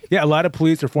 Yeah, a lot of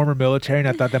police are former military, and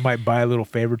I thought that might buy a little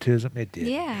favoritism. It did.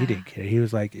 Yeah. He didn't care. He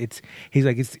was like, it's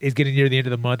getting near the end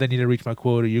of the month. I need to reach my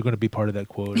quota. You're going to be part of that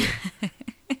quota.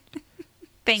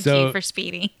 Thank you for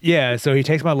speeding. Yeah, so he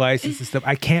takes my license and stuff.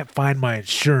 I can't find my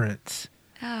insurance.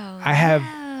 Oh, I have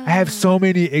I have so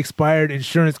many expired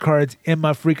insurance cards in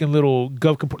my freaking little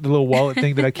the little wallet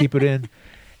thing that I keep it in.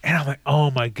 And I'm like, oh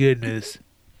my goodness.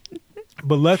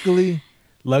 But luckily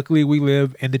we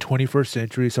live in the 21st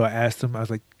century. So I asked him, I was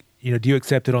like, do you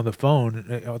accept it on the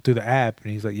phone through the app?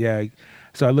 And he's like, yeah.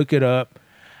 So I look it up.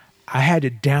 I had to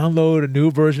download a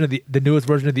new version of the newest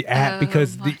version of the app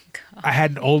because I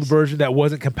had an old version that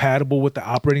wasn't compatible with the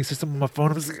operating system on my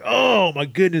phone. I was like, oh my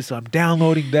goodness. So I'm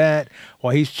downloading that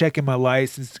while he's checking my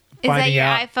license. Is that your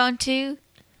iPhone 2?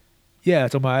 Yeah,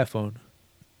 it's on my iPhone.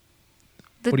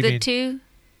 What do you mean? 2?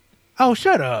 Oh,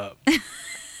 shut up.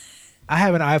 I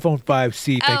have an iPhone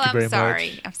 5C. Thank you very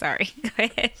much. I'm sorry. Go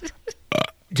ahead.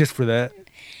 Just for that. Oh,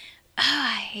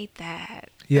 I hate that.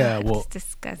 Yeah, it's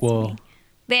disgusting me.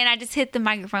 Then I just hit the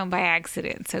microphone by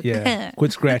accident. So yeah,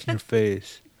 quit scratching your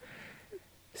face.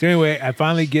 So anyway, I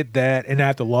finally get that, and I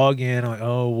have to log in. I'm like,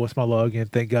 oh, what's my login?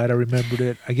 Thank God I remembered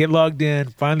it. I get logged in,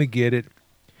 finally get it.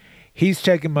 He's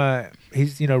checking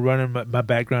he's running my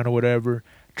background or whatever.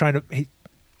 I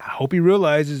hope he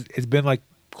realizes it's been like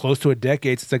close to a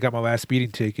decade since I got my last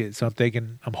speeding ticket. So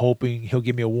I'm hoping he'll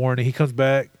give me a warning. He comes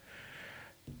back,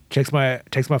 checks my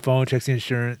phone, checks the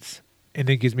insurance, and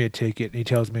then gives me a ticket. And he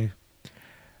tells me,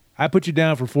 I put you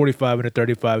down for 45 and a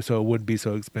 35 so it wouldn't be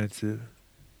so expensive.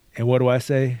 And what do I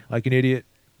say? Like an idiot?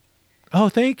 Oh,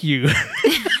 thank you.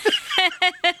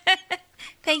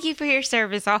 Thank you for your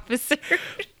service, officer.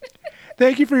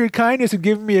 Thank you for your kindness in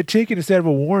giving me a ticket instead of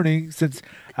a warning, since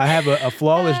I have a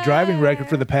flawless driving record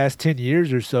for the past 10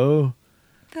 years or so.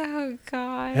 Oh,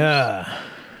 God. Yeah.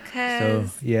 So,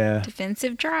 yeah.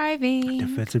 Defensive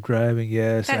driving.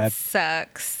 Yes. That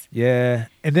sucks. Yeah.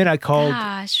 And then I called.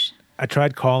 Gosh. I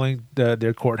tried calling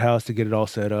their courthouse to get it all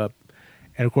set up.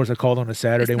 And of course, I called on a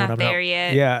Saturday when I'm there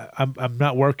yet. Yeah, I'm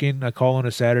not working. I call on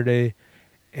a Saturday,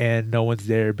 and no one's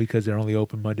there because they're only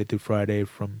open Monday through Friday.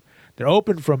 They're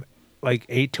open from like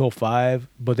 8 till 5,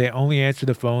 but they only answer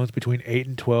the phones between 8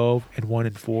 and 12 and 1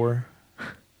 and 4.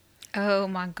 Oh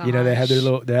my gosh. They have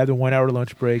their 1 hour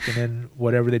lunch break, and then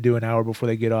whatever they do an hour before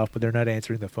they get off. But they're not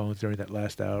answering the phones during that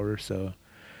last hour. So,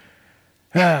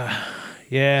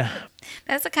 yeah.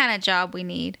 That's the kind of job we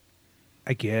need.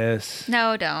 I guess.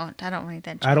 No, don't. I don't need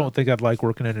that job. I don't think I'd like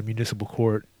working in a municipal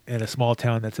court in a small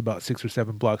town that's about 6 or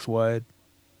 7 blocks wide.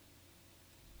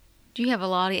 You have a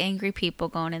lot of angry people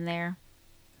going in there.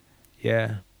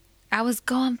 Yeah. I was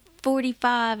going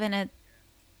 45 and a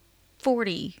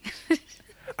 40.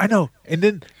 I know. And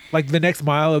then, like, the next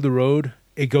mile of the road,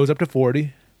 it goes up to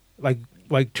 40.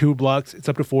 Like 2 blocks, it's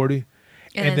up to 40.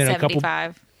 And then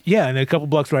 75. Yeah, and then a couple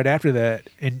blocks right after that.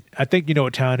 And I think you know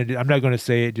what town it is. I'm not going to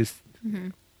say it,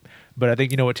 but I think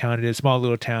you know what town it is. Small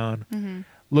little town. Mm-hmm.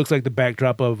 Looks like the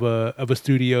backdrop of a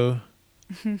studio.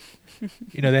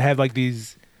 They have like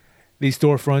these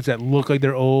storefronts that look like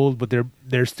they're old, but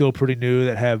they're still pretty new,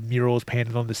 that have murals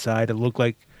painted on the side that look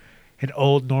like an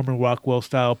old Norman Rockwell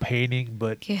style painting.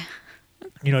 But,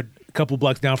 a couple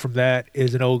blocks down from that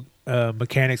is an old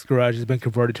mechanic's garage that's been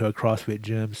converted to a CrossFit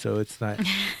gym. So it's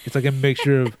like a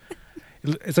mixture of,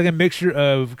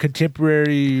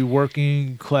 contemporary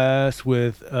working class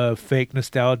with fake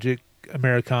nostalgic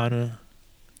Americana.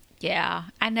 Yeah,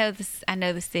 I know this. I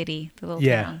know the city, the little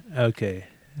town. Yeah. Okay.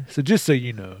 So just so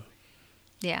you know.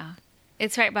 Yeah,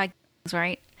 it's right by,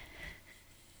 right?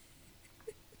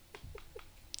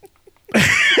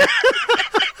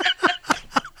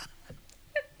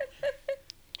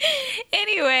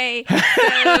 Anyway.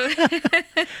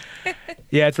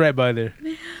 Yeah, it's right by there.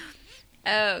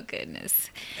 Oh goodness.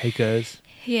 Hey, cuz.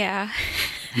 Yeah.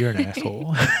 You're an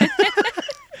asshole. I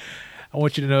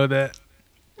want you to know that.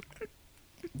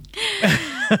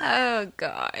 Oh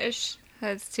gosh,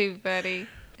 that's too funny.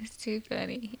 It's too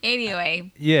funny.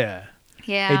 Anyway. Yeah.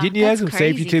 Yeah. Hey, didn't you have some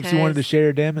safety tips you wanted to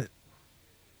share? Damn it.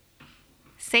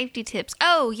 Safety tips.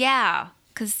 Oh yeah,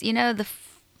 because the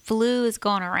flu is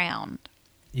going around.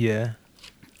 Yeah.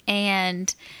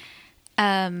 And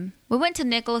we went to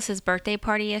Nicholas's birthday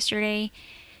party yesterday.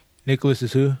 Nicholas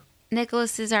is who?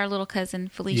 Nicholas is our little cousin,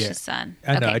 Felicia's son.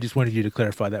 I know. Okay. I just wanted you to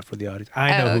clarify that for the audience.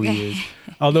 I know who he is.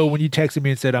 Although when you texted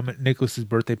me and said I'm at Nicholas's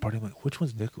birthday party, I'm like, which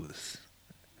one's Nicholas?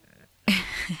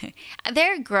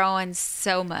 They're growing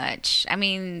so much. I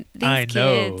mean, these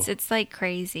kids, it's like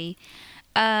crazy.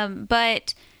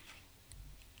 But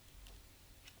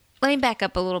let me back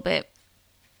up a little bit.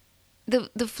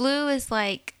 The flu is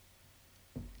like,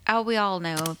 we all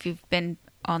know if you've been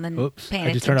on the Oops,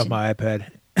 I just turned off my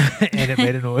iPad and it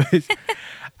made a noise.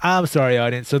 I'm sorry,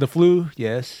 audience. So the flu,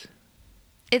 yes.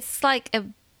 It's like a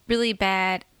really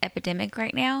bad epidemic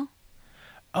right now.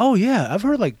 Oh, yeah. I've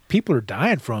heard like people are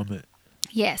dying from it.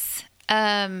 Yes.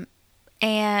 And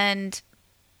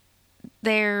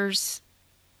there's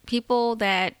people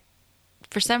that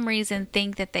for some reason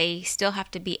think that they still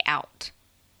have to be out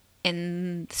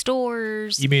in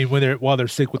stores. You mean while they're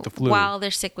sick with the flu? While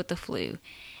they're sick with the flu.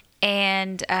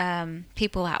 And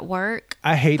people at work.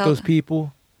 I hate those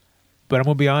people. But I'm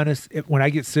going to be honest, when I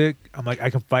get sick, I'm like, I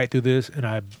can fight through this, and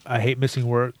I hate missing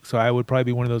work, so I would probably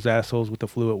be one of those assholes with the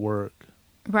flu at work.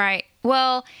 Right.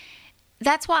 Well,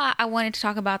 that's why I wanted to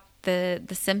talk about the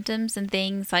symptoms and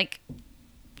things. Like,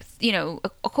 you know,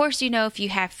 of course, you know, if you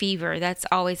have fever, that's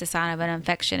always a sign of an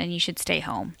infection, and you should stay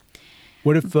home.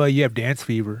 What if you have dance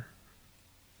fever?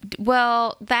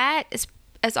 Well, that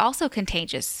is also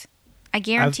contagious. I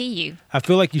guarantee you. I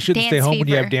feel like you shouldn't stay home when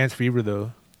you have fever. dance fever,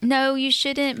 though. No, you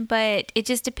shouldn't, but it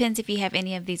just depends if you have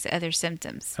any of these other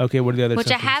symptoms. Okay, what are the other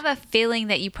symptoms? Which I have a feeling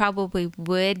that you probably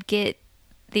would get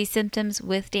these symptoms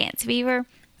with dance fever.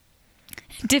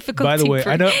 Difficulty. By the way,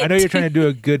 I know you're trying to do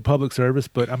a good public service,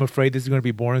 but I'm afraid this is going to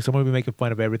be boring, so I'm going to be making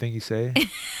fun of everything you say.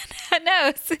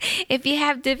 No, if you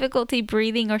have difficulty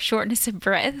breathing or shortness of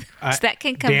breath, that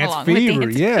can come dance along fever,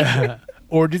 with dance yeah. fever.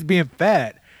 Or just being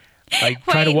fat. Like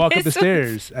trying to walk up the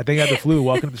stairs. I think I have the flu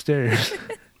walking up the stairs.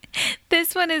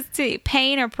 This one is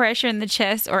pain or pressure in the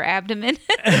chest or abdomen.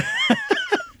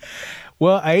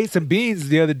 Well, I ate some beans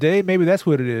the other day. Maybe that's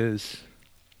what it is.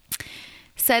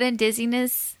 Sudden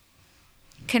dizziness,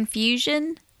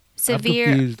 confusion,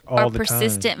 severe or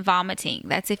persistent vomiting.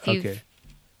 That's if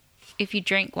you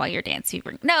drink while you're dance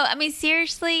fevering. No, I mean,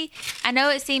 seriously, I know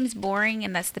it seems boring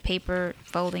and that's the paper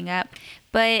folding up,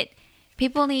 but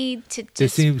people need to just... It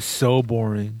seems so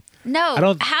boring. No, I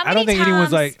don't think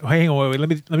anyone's like, hang on, wait, let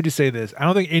me just say this. I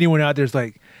don't think anyone out there's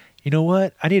like, you know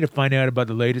what? I need to find out about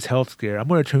the latest health scare. I'm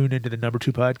going to tune into the number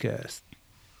 2 podcast.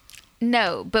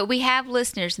 No, but we have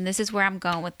listeners, and this is where I'm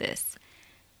going with this.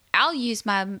 I'll use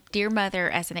my dear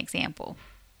mother as an example.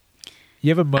 You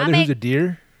have a mother who's a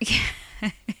deer?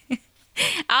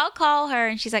 I'll call her,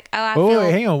 and she's like, "Oh, I feel."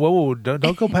 Wait, hang on, whoa,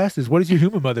 don't go past this. What does your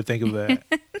human mother think of that?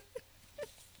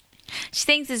 She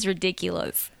thinks it's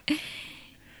ridiculous.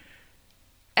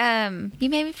 You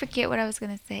made me forget what I was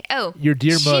going to say. Oh, your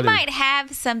dear mother. She might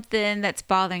have something that's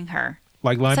bothering her,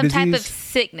 like Lyme disease, some type of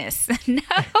sickness. No,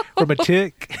 from a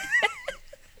tick.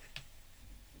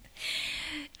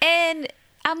 And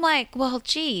I'm like, well,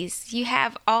 geez, you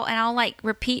have all, and I'll like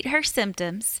repeat her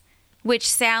symptoms, which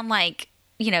sound like,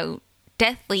 you know,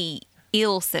 deathly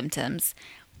ill symptoms.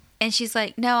 And she's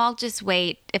like, no, I'll just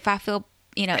wait. If I feel,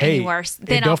 you know, any worse,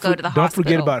 then I'll go to the hospital. Don't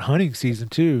forget about hunting season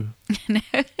too. No.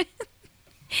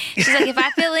 She's like, if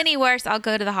I feel any worse, I'll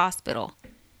go to the hospital.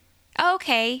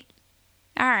 Okay.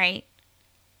 All right.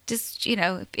 Just, you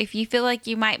know, if you feel like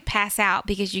you might pass out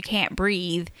because you can't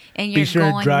breathe and you're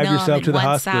going to drive numb yourself to the one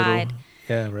hospital. Side.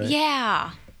 Yeah, right.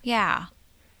 Yeah.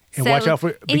 And watch out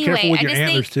for, be careful with your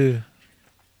antlers too.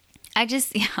 I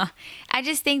just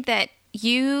think that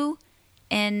you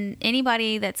and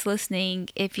anybody that's listening,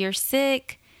 if you're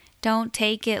sick, don't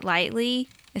take it lightly,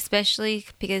 especially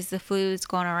because the flu is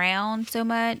going around so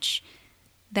much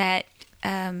that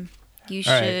you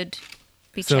should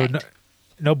be checked. So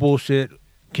no bullshit.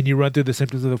 Can you run through the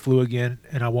symptoms of the flu again,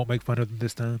 and I won't make fun of them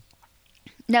this time?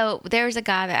 No, there was a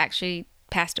guy that actually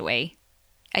passed away.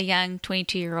 A young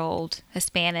 22-year-old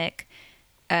Hispanic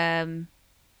had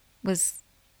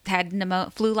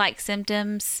flu-like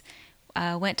symptoms.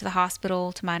 Went to the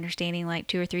hospital, to my understanding, like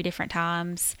 2 or 3 different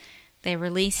times. They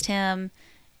released him,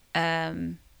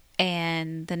 and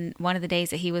then one of the days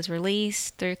that he was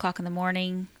released, 3 o'clock in the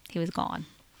morning, he was gone.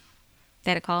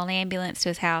 They had to call an ambulance to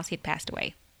his house. He'd passed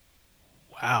away.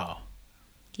 Wow.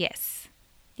 Yes.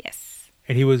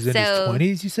 And he was in his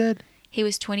 20s, you said? He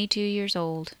was 22 years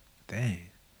old. Dang.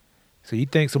 So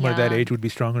you'd think someone at that age would be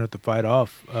strong enough to fight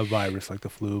off a virus like the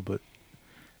flu, but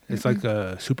it's like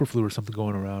a super flu or something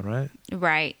going around, right?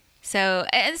 Right. So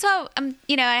I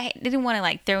didn't want to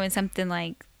like throw in something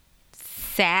like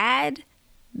sad,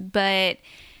 but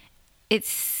it's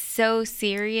so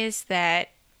serious that,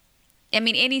 I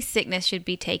mean, any sickness should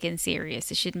be taken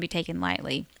serious. It shouldn't be taken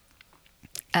lightly.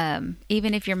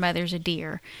 Even if your mother's a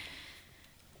deer,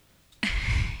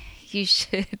 you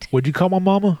should. Would you call my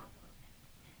mama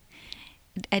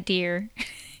a deer?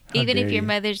 Even if your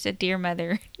mother's a deer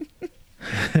mother.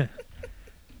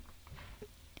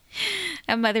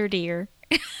 A mother deer.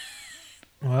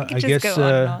 Well, I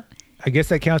guess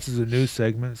that counts as a news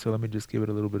segment, so let me just give it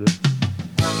a little bit of...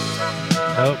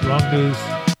 Oh, wrong news.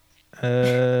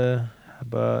 How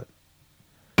about...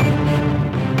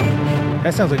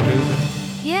 That sounds like news.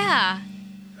 Yeah.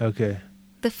 Okay.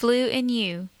 The Flu in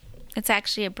You. It's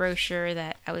actually a brochure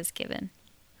that I was given.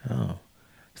 Oh.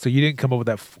 So you didn't come up with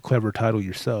that clever title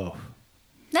yourself?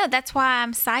 No, No, that's why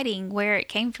I'm citing where it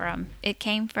came from. It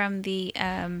came from the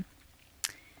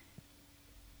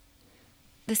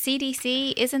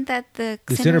CDC. Isn't that the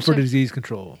Center for Disease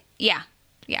Control. Yeah.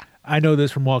 I know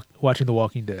this from watching The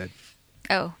Walking Dead.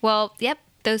 Oh, well, yep,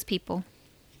 those people.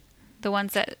 The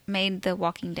ones that made The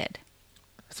Walking Dead.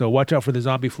 So watch out for the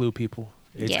zombie flu, people.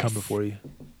 It's Yes. coming for you.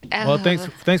 Oh. Well,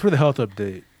 thanks for the health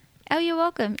update. Oh, you're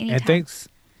welcome. Anytime. And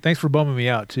thanks for bumming me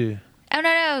out, too. Oh,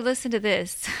 no, listen to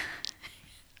this.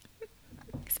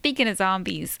 Speaking of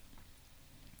zombies,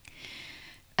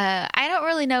 I don't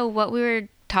really know what we were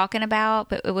talking about,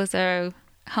 but it was a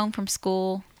home from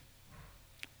school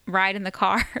ride in the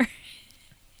car.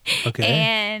 Okay.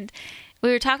 And we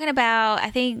were talking about, I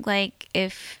think, like,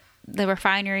 if the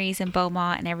refineries in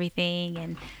Beaumont and everything,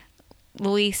 and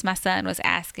Luis, my son, was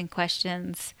asking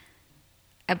questions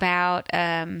about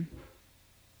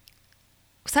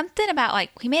something about,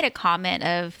 like, he made a comment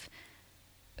of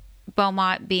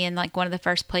Beaumont being like one of the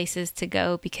first places to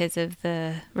go because of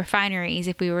the refineries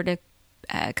if we were to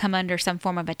come under some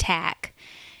form of attack.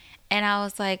 And I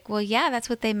was like, well, yeah, that's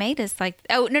what they made us like.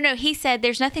 Oh, no, he said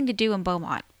there's nothing to do in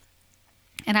Beaumont.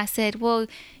 And I said, well,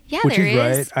 yeah, Which there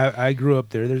is is. right. I grew up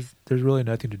there. There's really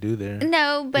nothing to do there.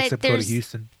 No, but except go to there's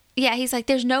Houston. Yeah, he's like,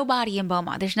 there's nobody in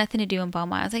Beaumont. There's nothing to do in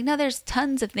Beaumont. I was like, no, there's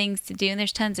tons of things to do, and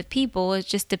there's tons of people. It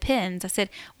just depends. I said,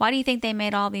 why do you think they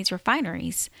made all these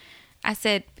refineries? I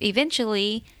said,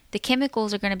 eventually, the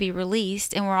chemicals are going to be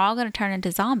released, and we're all going to turn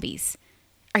into zombies.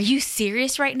 Are you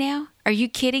serious right now? Are you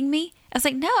kidding me? I was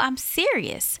like, no, I'm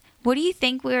serious. What do you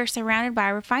think? We are surrounded by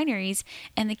refineries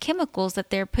and the chemicals that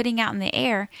they're putting out in the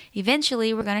air.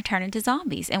 Eventually, we're going to turn into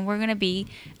zombies, and we're going to be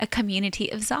a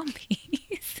community of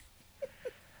zombies.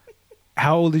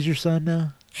 How old is your son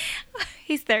now?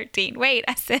 He's 13. Wait,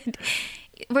 I said,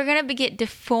 we're going to get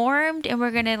deformed, and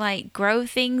we're going to, like, grow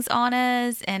things on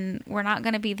us, and we're not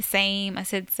going to be the same. I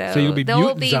said, so you'll be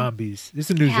mutant zombies. This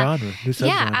is a new genre, new subgenre.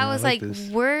 Yeah, I was like this.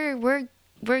 we're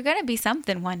going to be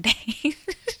something one day.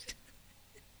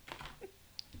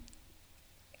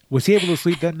 Was he able to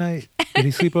sleep that night? Did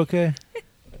he sleep okay?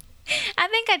 I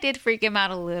think I did freak him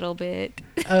out a little bit.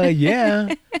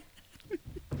 Yeah.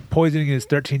 Poisoning his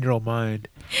 13-year-old mind.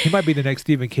 He might be the next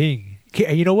Stephen King.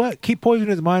 And you know what? Keep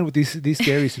poisoning his mind with these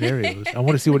scary scenarios. I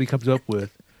want to see what he comes up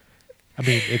with. I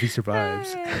mean, if he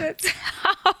survives.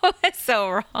 That's so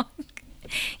wrong.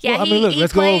 Yeah, well, I mean, look,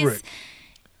 let's go over it.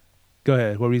 Go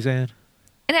ahead. What were you saying?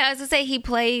 No, I was going to say he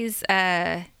plays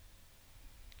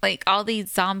like all these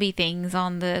zombie things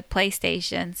on the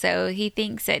PlayStation. So he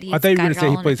thinks that he's I thought you were going to say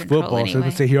he plays football. Anyway. So I was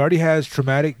going to say he already has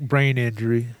traumatic brain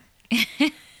injury.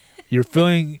 You're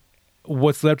filling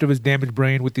what's left of his damaged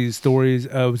brain with these stories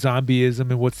of zombieism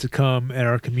and what's to come in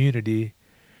our community.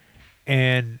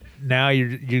 And now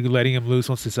you're letting him loose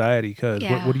on society because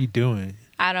what are you doing?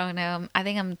 I don't know. I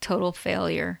think I'm a total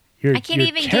failure. I can't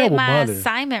even get my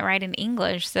assignment right in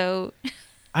English. So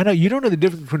I know you don't know the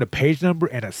difference between a page number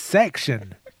and a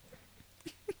section.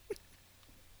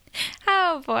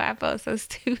 Oh boy, I felt so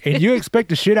stupid. And you expect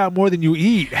to shit out more than you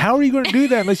eat. How are you going to do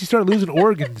that unless you start losing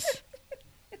organs?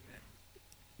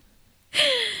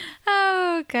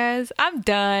 Oh, guys, I'm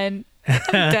done.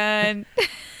 I'm done.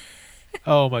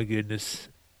 Oh my goodness.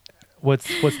 What's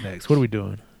next? What are we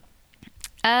doing?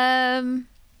 Well,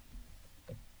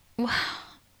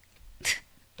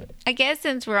 I guess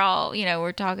since we're all,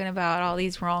 we're talking about all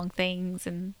these wrong things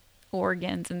and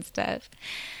organs and stuff,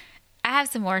 I have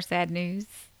some more sad news.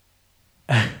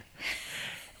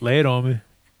 Lay it on me.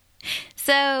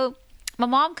 So my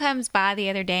mom comes by the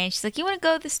other day and she's like, you want to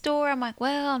go to the store? I'm like,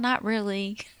 well, not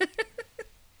really.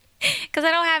 Because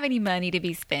I don't have any money to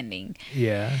be spending.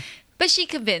 Yeah. But she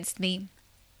convinced me.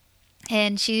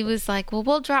 And she was like, well,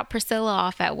 we'll drop Priscilla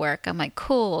off at work. I'm like,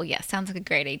 cool. Yeah, sounds like a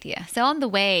great idea. So on the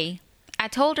way, I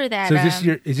told her that. So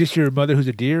is this your mother who's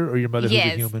a deer or your mother who's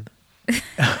a human?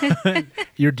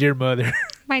 Your dear mother.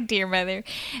 My dear mother.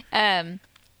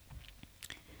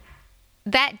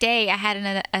 That day, I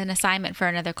had an assignment for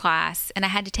another class, and I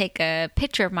had to take a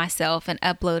picture of myself and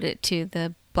upload it to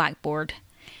the Blackboard.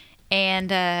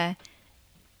 And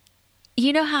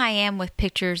you know how I am with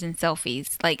pictures and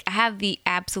selfies. Like, I have the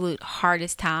absolute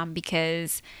hardest time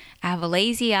because I have a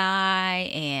lazy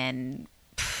eye, and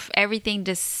everything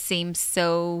just seems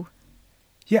so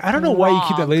Yeah, I don't know wrong. why you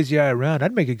keep that lazy eye around.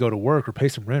 I'd make it go to work or pay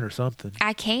some rent or something.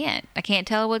 I can't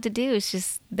tell it what to do. It's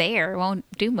just there. It won't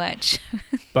do much.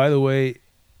 By the way,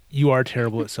 you are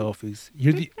terrible at selfies.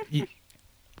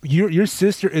 Your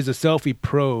sister is a selfie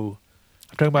pro.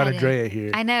 I'm talking about Andrea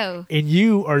here. I know. And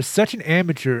you are such an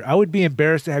amateur. I would be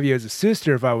embarrassed to have you as a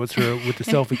sister if I was her with the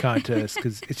selfie contest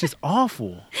because it's just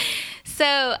awful. So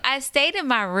So I stayed in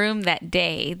my room that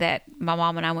day that my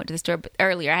mom and I went to the store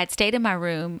earlier. I had stayed in my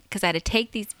room because I had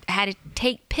to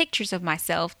take pictures of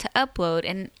myself to upload,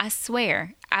 and I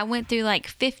swear I went through like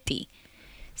 50.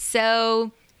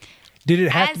 So did it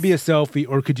have to be a selfie,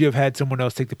 or could you have had someone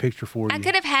else take the picture for you? I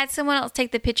could have had someone else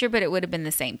take the picture, but it would have been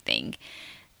the same thing.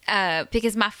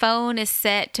 Because my phone is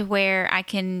set to where I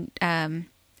can,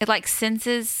 it like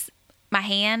senses my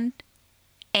hand,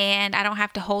 and I don't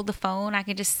have to hold the phone. I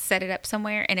can just set it up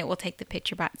somewhere and it will take the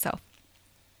picture by itself.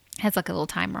 It has like a little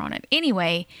timer on it.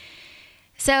 Anyway,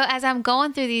 so as I'm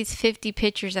going through these 50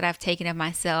 pictures that I've taken of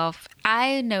myself,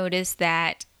 I noticed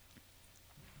that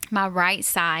my right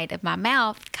side of my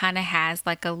mouth kind of has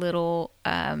like a little,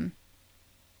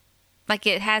 like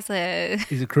it has a...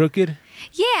 Is it crooked?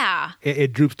 Yeah.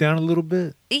 It droops down a little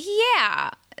bit? Yeah.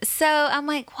 So I'm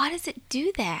like, why does it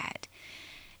do that?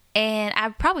 And I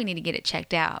probably need to get it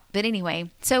checked out. But anyway,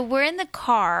 so we're in the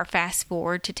car, fast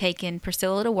forward to taking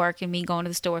Priscilla to work and me going to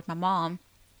the store with my mom.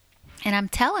 And I'm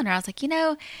telling her, I was like,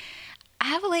 I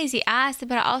have a lazy eye,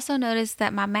 but I also noticed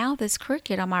that my mouth is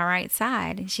crooked on my right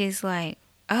side. And she's like,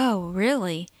 oh,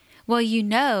 really? Well, you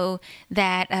know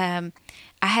that I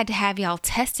had to have y'all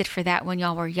tested for that when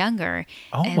y'all were younger.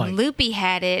 Oh, and Loopy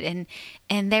had it,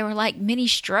 and they were like mini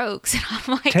strokes. And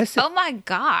I'm like, Tested? Oh my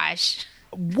gosh.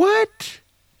 What?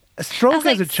 A stroke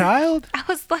as a child? I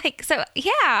was like, so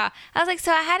I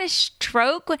had a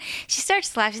stroke. She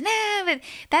starts laughing. No, but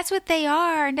that's what they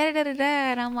are. And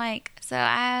I'm like, so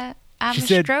I'm a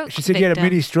stroke She said you had a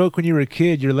victim. mini stroke when you were a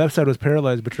kid. Your left side was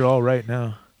paralyzed, but you're all right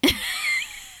now.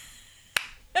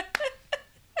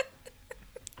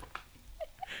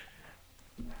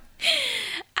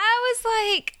 I was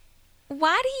like,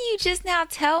 why do you just now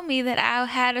tell me that I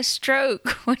had a stroke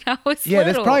when I was Yeah,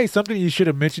 little? that's probably something you should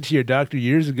have mentioned to your doctor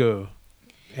years ago.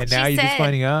 And now you're just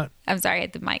finding out? I'm sorry,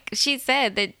 at the mic. She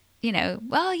said that,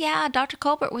 well, yeah, Dr.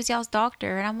 Colbert was y'all's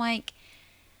doctor. And I'm like,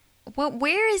 well,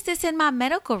 where is this in my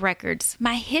medical records?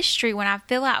 My history, when I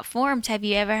fill out forms, have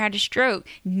you ever had a stroke?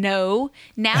 No.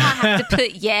 Now I have to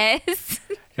put yes.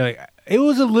 You're like, it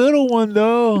was a little one,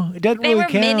 though. It doesn't They really were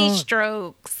count. mini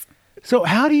strokes. So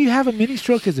how do you have a mini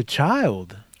stroke as a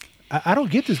child? I don't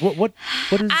get this. What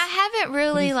is... I haven't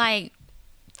really,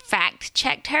 fact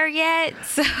checked her yet.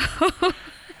 So... All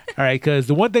right, because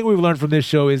the one thing we've learned from this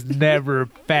show is never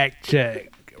fact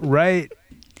check, right?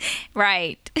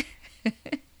 Right.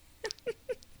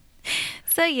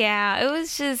 So, yeah, it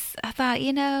was just, I thought,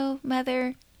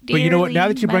 mother, But you know what? Now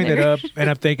dearly that you bring that mother. up and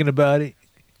I'm thinking about it,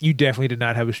 you definitely did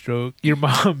not have a stroke. Your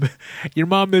mom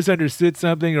misunderstood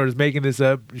something or is making this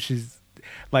up. She's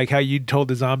like how you told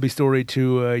the zombie story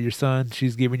to your son.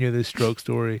 She's giving you this stroke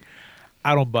story.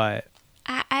 I don't buy it.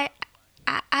 I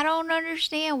don't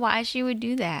understand why she would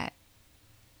do that.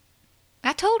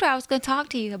 I told her I was going to talk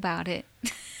to you about it.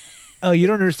 Oh, you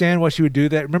don't understand why she would do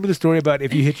that? Remember the story about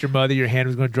if you hit your mother, your hand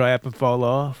was going to dry up and fall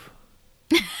off?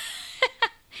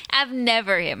 I've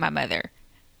never hit my mother.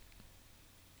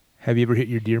 Have you ever hit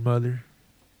your dear mother?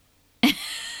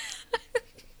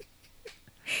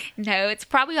 No, it's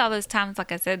probably all those times,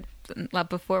 like I said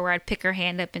before, where I'd pick her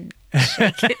hand up and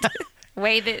shake it,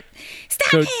 wave it.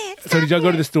 Stop it! So did y'all Stop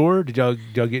go to it!" the store? Did y'all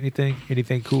get anything?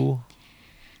 Anything cool?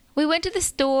 We went to the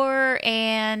store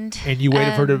and And you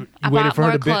waited for her to. I You waited bought for her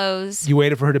more to clothes. You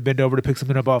waited for her to bend over to pick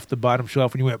something up off the bottom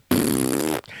shelf, and you went,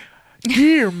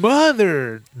 "Dear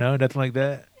mother!" No, nothing like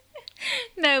that.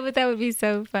 No, but that would be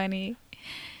so funny.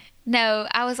 No,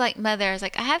 I was like, Mother, I was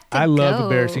like, I have to I go. love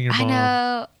embarrassing your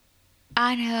mom.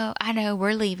 I know.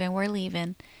 We're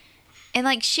leaving. And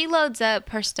like she loads up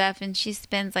her stuff and she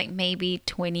spends like maybe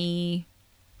 $20,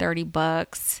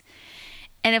 $30.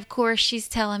 And of course she's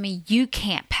telling me, you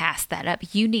can't pass that up.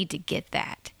 You need to get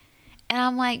that. And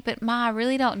I'm like, but Ma, I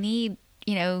really don't need,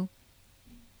 2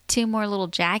 more little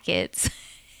jackets.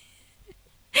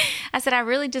 I said, I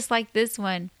really just like this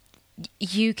one.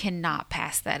 You cannot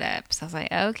pass that up. So I was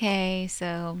like, okay.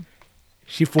 So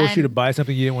She forced you to buy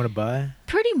something you didn't want to buy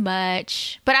pretty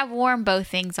much. But I've worn both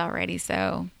things already.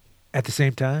 So at the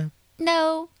same time.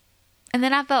 no. And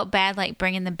then I felt bad like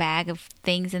bringing the bag of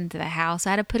things into the house.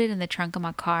 I had to put it in the trunk of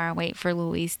my car and wait for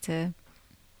Luis to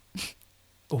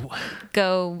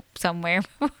go somewhere.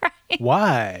 Right?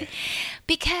 Why?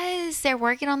 Because they're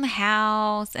working on the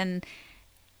house and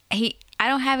I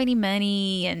don't have any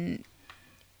money and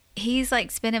he's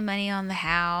like spending money on the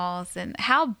house. And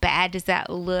how bad does that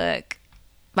look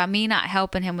by me not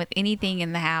helping him with anything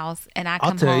in the house? And I I'll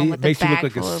come tell home you, with it makes a you bag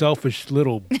look like full a of... selfish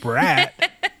little brat.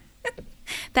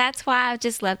 That's why I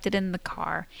just left it in the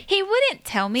car. He wouldn't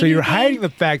tell me So you're anything. hiding the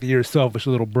fact that you're a selfish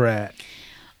little brat.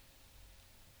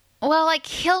 Well, like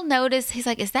he'll notice. He's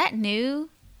like, "Is that new?"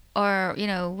 or,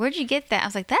 where'd you get that? I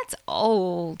was like, that's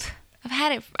old.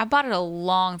 I bought it a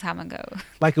long time ago.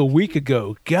 Like a week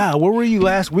ago. God, where were you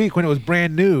last week when it was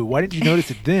brand new? Why didn't you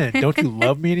notice it then? Don't you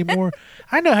love me anymore?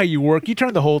 I know how you work. You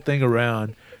turn the whole thing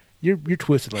around. You're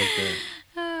twisted like that.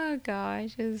 Oh,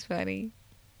 gosh. It was funny.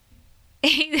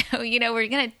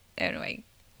 Anyway.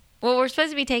 Well, we're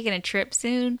supposed to be taking a trip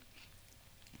soon.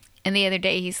 And the other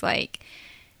day he's like,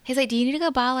 do you need to go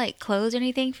buy like clothes or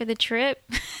anything for the trip?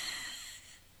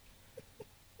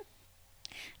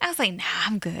 I was like, nah,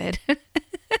 I'm good.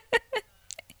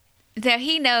 So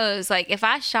he knows, like, if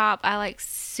I shop, I like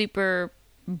super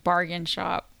bargain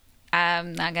shop.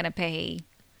 I'm not going to pay.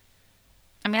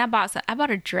 I mean, I bought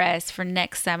a dress for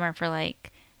next summer for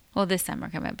this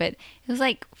summer coming, but it was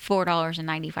like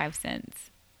 $4.95.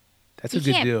 That's a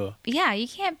good deal. Yeah, you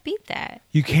can't beat that.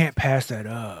 You can't pass that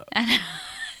up. I know.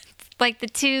 Like the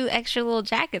 2 extra little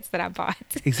jackets that I bought.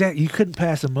 Exactly. You couldn't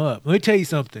pass them up. Let me tell you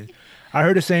something. I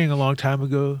heard a saying a long time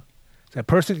ago. That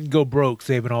person can go broke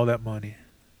saving all that money.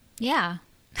 Yeah.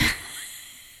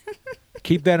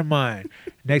 Keep that in mind.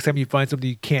 Next time you find something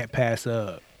you can't pass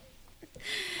up.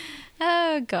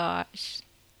 Oh, gosh.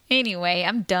 Anyway,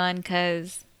 I'm done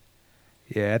because...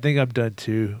 Yeah, I think I'm done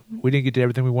too. We didn't get to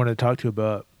everything we wanted to talk to you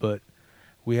about, but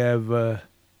we have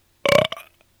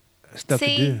stuff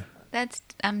to do.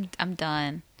 I'm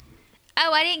done.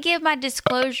 Oh, I didn't give my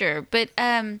disclosure, but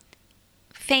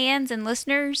fans and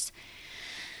listeners,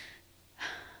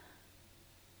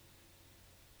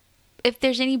 if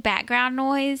there's any background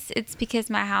noise, it's because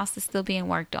my house is still being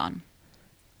worked on.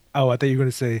 Oh, I thought you were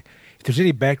going to say, if there's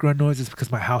any background noise, it's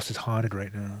because my house is haunted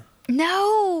right now.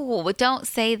 No, don't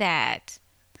say that.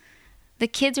 The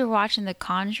kids are watching The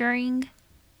Conjuring.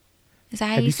 Is that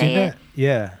how you say it?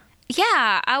 Yeah.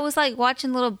 Yeah, I was like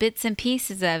watching little bits and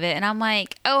pieces of it, and I'm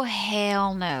like, oh,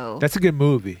 hell no. That's a good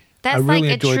movie. That's really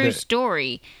like a true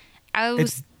story.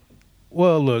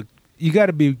 Well, look, you got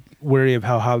to be wary of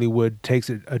how Hollywood takes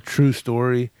a true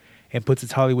story and puts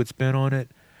its Hollywood spin on it.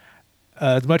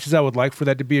 As much as I would like for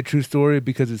that to be a true story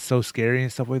because it's so scary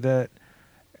and stuff like that,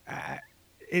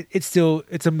 it's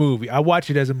a movie. I watch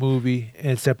it as a movie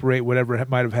and separate whatever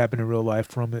might have happened in real life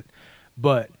from it.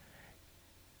 But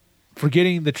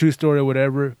forgetting the true story or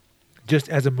whatever, just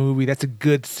as a movie, that's a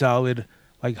good, solid,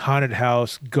 like haunted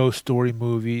house ghost story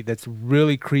movie that's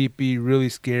really creepy, really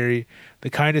scary. The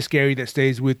kind of scary that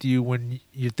stays with you when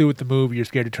you're through with the movie, you're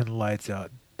scared to turn the lights out.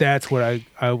 That's what I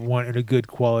want in a good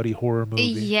quality horror movie.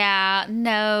 Yeah,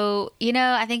 no.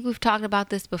 I think we've talked about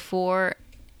this before.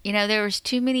 There was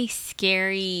too many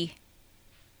scary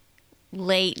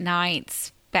late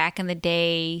nights back in the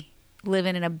day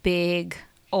living in a big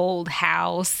old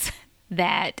house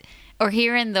or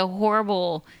hearing the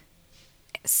horrible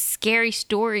scary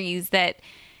stories that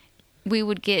we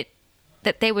would get,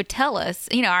 that they would tell us,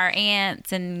 our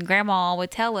aunts and grandma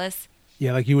would tell us.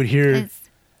 Yeah, like you would hear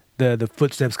the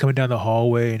footsteps coming down the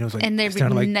hallway, and it was like, and there'd be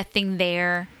like nothing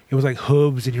there. It was like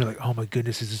hooves, and you're like, oh my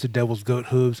goodness, is this a devil's goat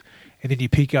hooves? And then you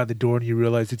peek out the door and you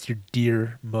realize it's your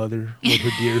dear mother with her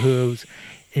deer hooves.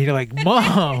 And you're like,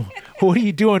 Mom, what are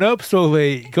you doing up so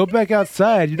late? Go back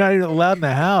outside. You're not even allowed in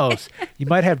the house. You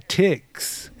might have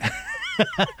ticks.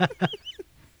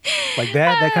 Like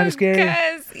that kind of scary?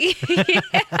 Yeah.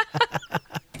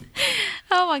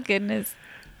 Oh my goodness.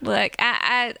 Look,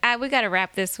 we got to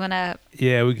wrap this one up.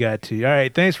 Yeah, we got to. All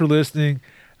right, thanks for listening.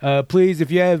 Please, if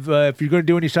you're going to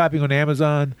do any shopping on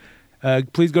Amazon,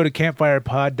 please go to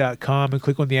campfirepod.com and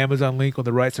click on the Amazon link on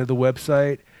the right side of the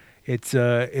website. It's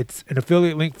an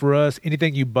affiliate link for us.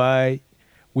 Anything you buy,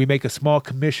 we make a small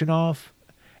commission off,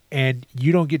 and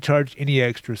you don't get charged any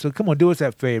extra. So come on, do us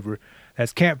that favor.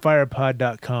 That's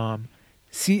campfirepod.com,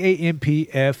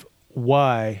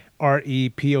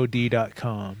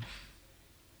 campfyrepod.com.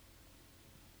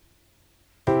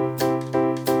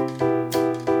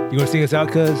 You want to sing us out,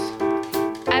 cuz?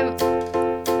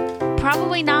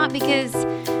 Probably not, because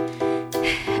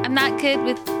I'm not good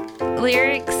with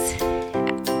lyrics.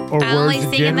 Or I words only in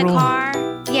sing general? in the car.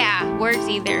 Yeah, words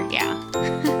either. Yeah.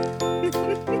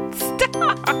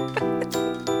 Stop.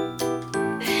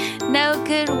 No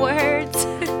good words.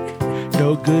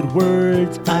 No good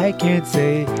words I can't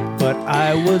say, but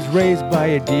I was raised by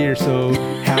a deer, so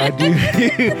how do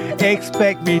you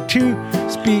expect me to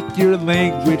speak your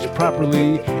language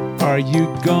properly? Are you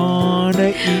gonna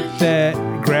eat that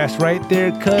grass right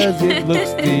there? 'Cause it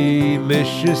looks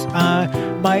delicious. I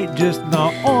might just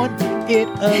gnaw on it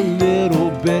a little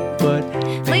bit, but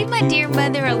leave my dear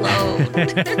mother alone.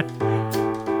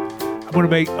 I'm gonna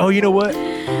make, you know what?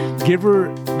 Give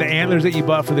her the antlers that you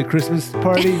bought for the Christmas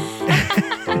party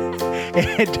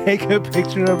and take a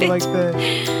picture of her like that.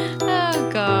 Oh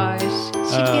gosh.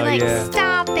 She should be like, yeah.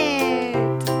 stop it.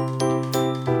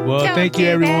 Well, Don't thank you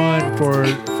do everyone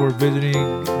that. for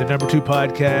visiting the number 2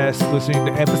 podcast, listening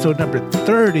to episode number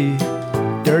 30.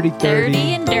 30. 30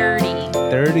 and dirty.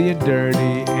 30 and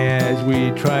dirty as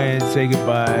we try and say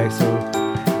goodbye. So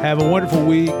have a wonderful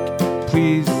week.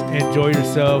 Please enjoy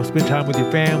yourself. Spend time with your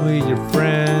family, your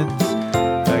friends,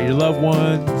 your loved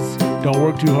ones. Don't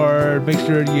work too hard. Make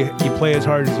sure you play as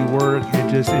hard as you work and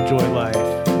just enjoy life,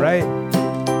 right?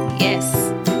 Yes.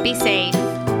 Be safe.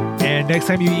 And next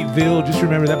time you eat veal, just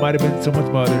remember that might have been someone's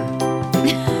mother.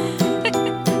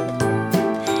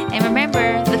 And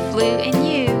remember, the flu in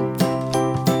you.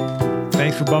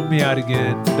 Thanks for bumming me out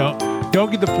again. Don't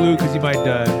get the flu because you might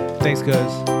die. Thanks,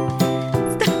 cuz.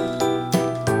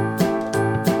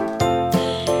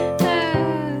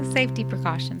 Safety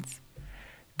precautions.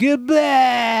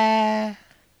 Goodbye.